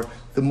yourself more.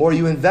 The more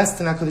you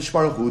invest in HaKadosh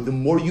Baruch Hu, the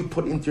more you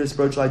put into your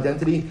spiritual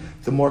identity,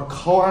 the more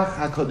koach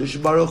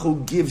HaKadosh Baruch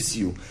Hu gives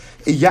you.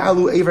 Rabbi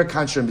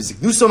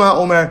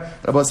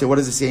say, what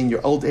does it say in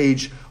your old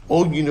age?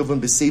 Rabbi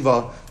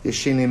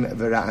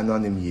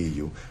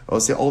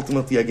say,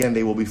 ultimately, again,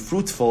 they will be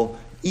fruitful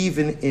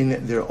even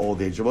in their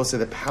old age. Rabbi say,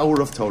 the power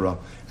of Torah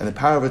and the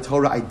power of a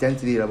Torah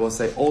identity, Rabbi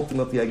say,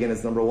 ultimately, again,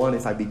 is number one.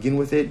 If I begin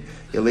with it,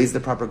 it lays the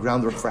proper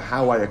groundwork for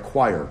how I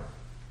acquire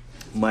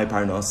my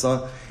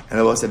parnasa. And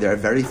I will say there are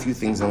very few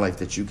things in life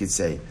that you could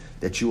say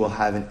that you will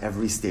have in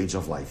every stage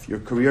of life. Your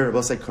career, I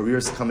will say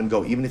careers come and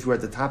go, even if you're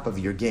at the top of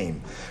your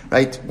game,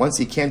 right? Once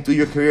you can't do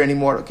your career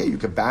anymore, okay, you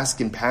could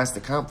bask in past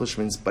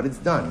accomplishments, but it's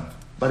done.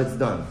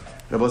 And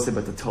I will say,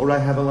 but the Torah I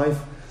have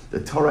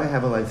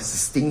in life,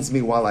 sustains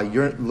me while I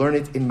learn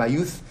it in my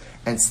youth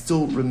and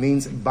still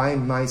remains by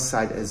my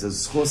side as a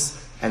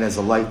zechus and as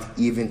a light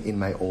even in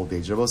my old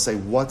age. I will say,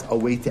 what a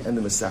way to end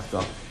the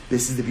Masechta.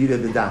 This is the beauty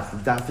of the daf. The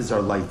daf is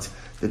our light.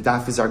 The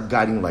daf is our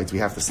guiding light. We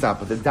have to stop.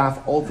 But the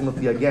daf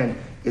ultimately, again,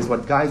 is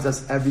what guides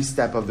us every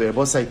step of the way. I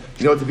will say,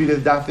 you know what the beauty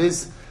of the daf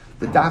is?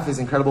 The daf is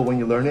incredible when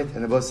you learn it,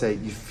 and I will say,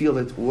 you feel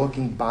it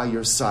walking by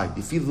your side.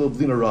 You feel the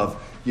Blina Rav.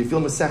 You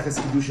feel Maseches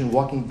Kiddushin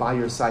walking by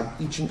your side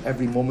each and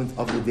every moment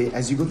of the day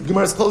as you go. The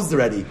Gemara is closed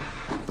already.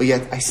 But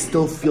yet, I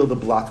still feel the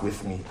blot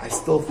with me. I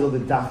still feel the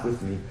daf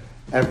with me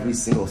every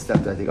single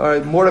step that I take. All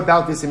right, more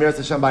about this in Eretz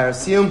Hashem by our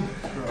siyum.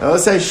 I'll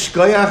say,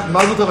 Shkoyach,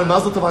 Mazel Tov, and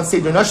Mazel Tov on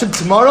Seder Nashim.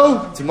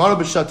 Tomorrow,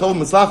 B'Shat Tov,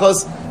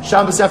 Mitzlachos,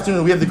 Shabbos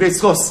afternoon, we have the great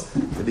zechus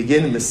to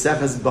begin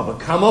Maseches Bava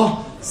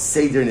Kama,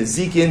 Seder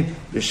Nezikin,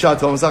 B'Shat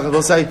Tov, Mitzlachos.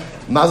 We'll say,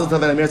 Mazel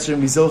Tov, and Eretz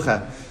Hashem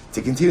Mizocha,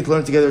 to continue to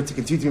learn together, to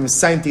continue to be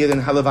Messiah together,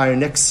 and Halavai, our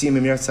next siyum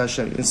in Eretz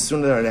Hashem, even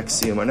sooner than our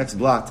next siyum, our next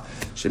blot,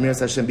 Shem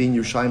Eretz Hashem being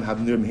Yerushalayim,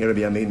 Habnur, Mehira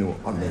B'Yameinu.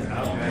 Amen.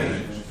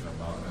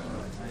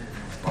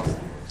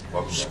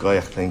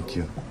 Shkoyach, thank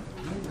you.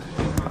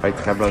 All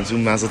right,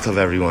 Zoom, Mazel Tov,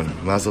 everyone.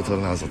 Mazel Tov,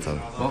 Mazel Tov.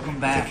 Welcome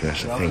back.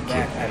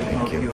 Thank you.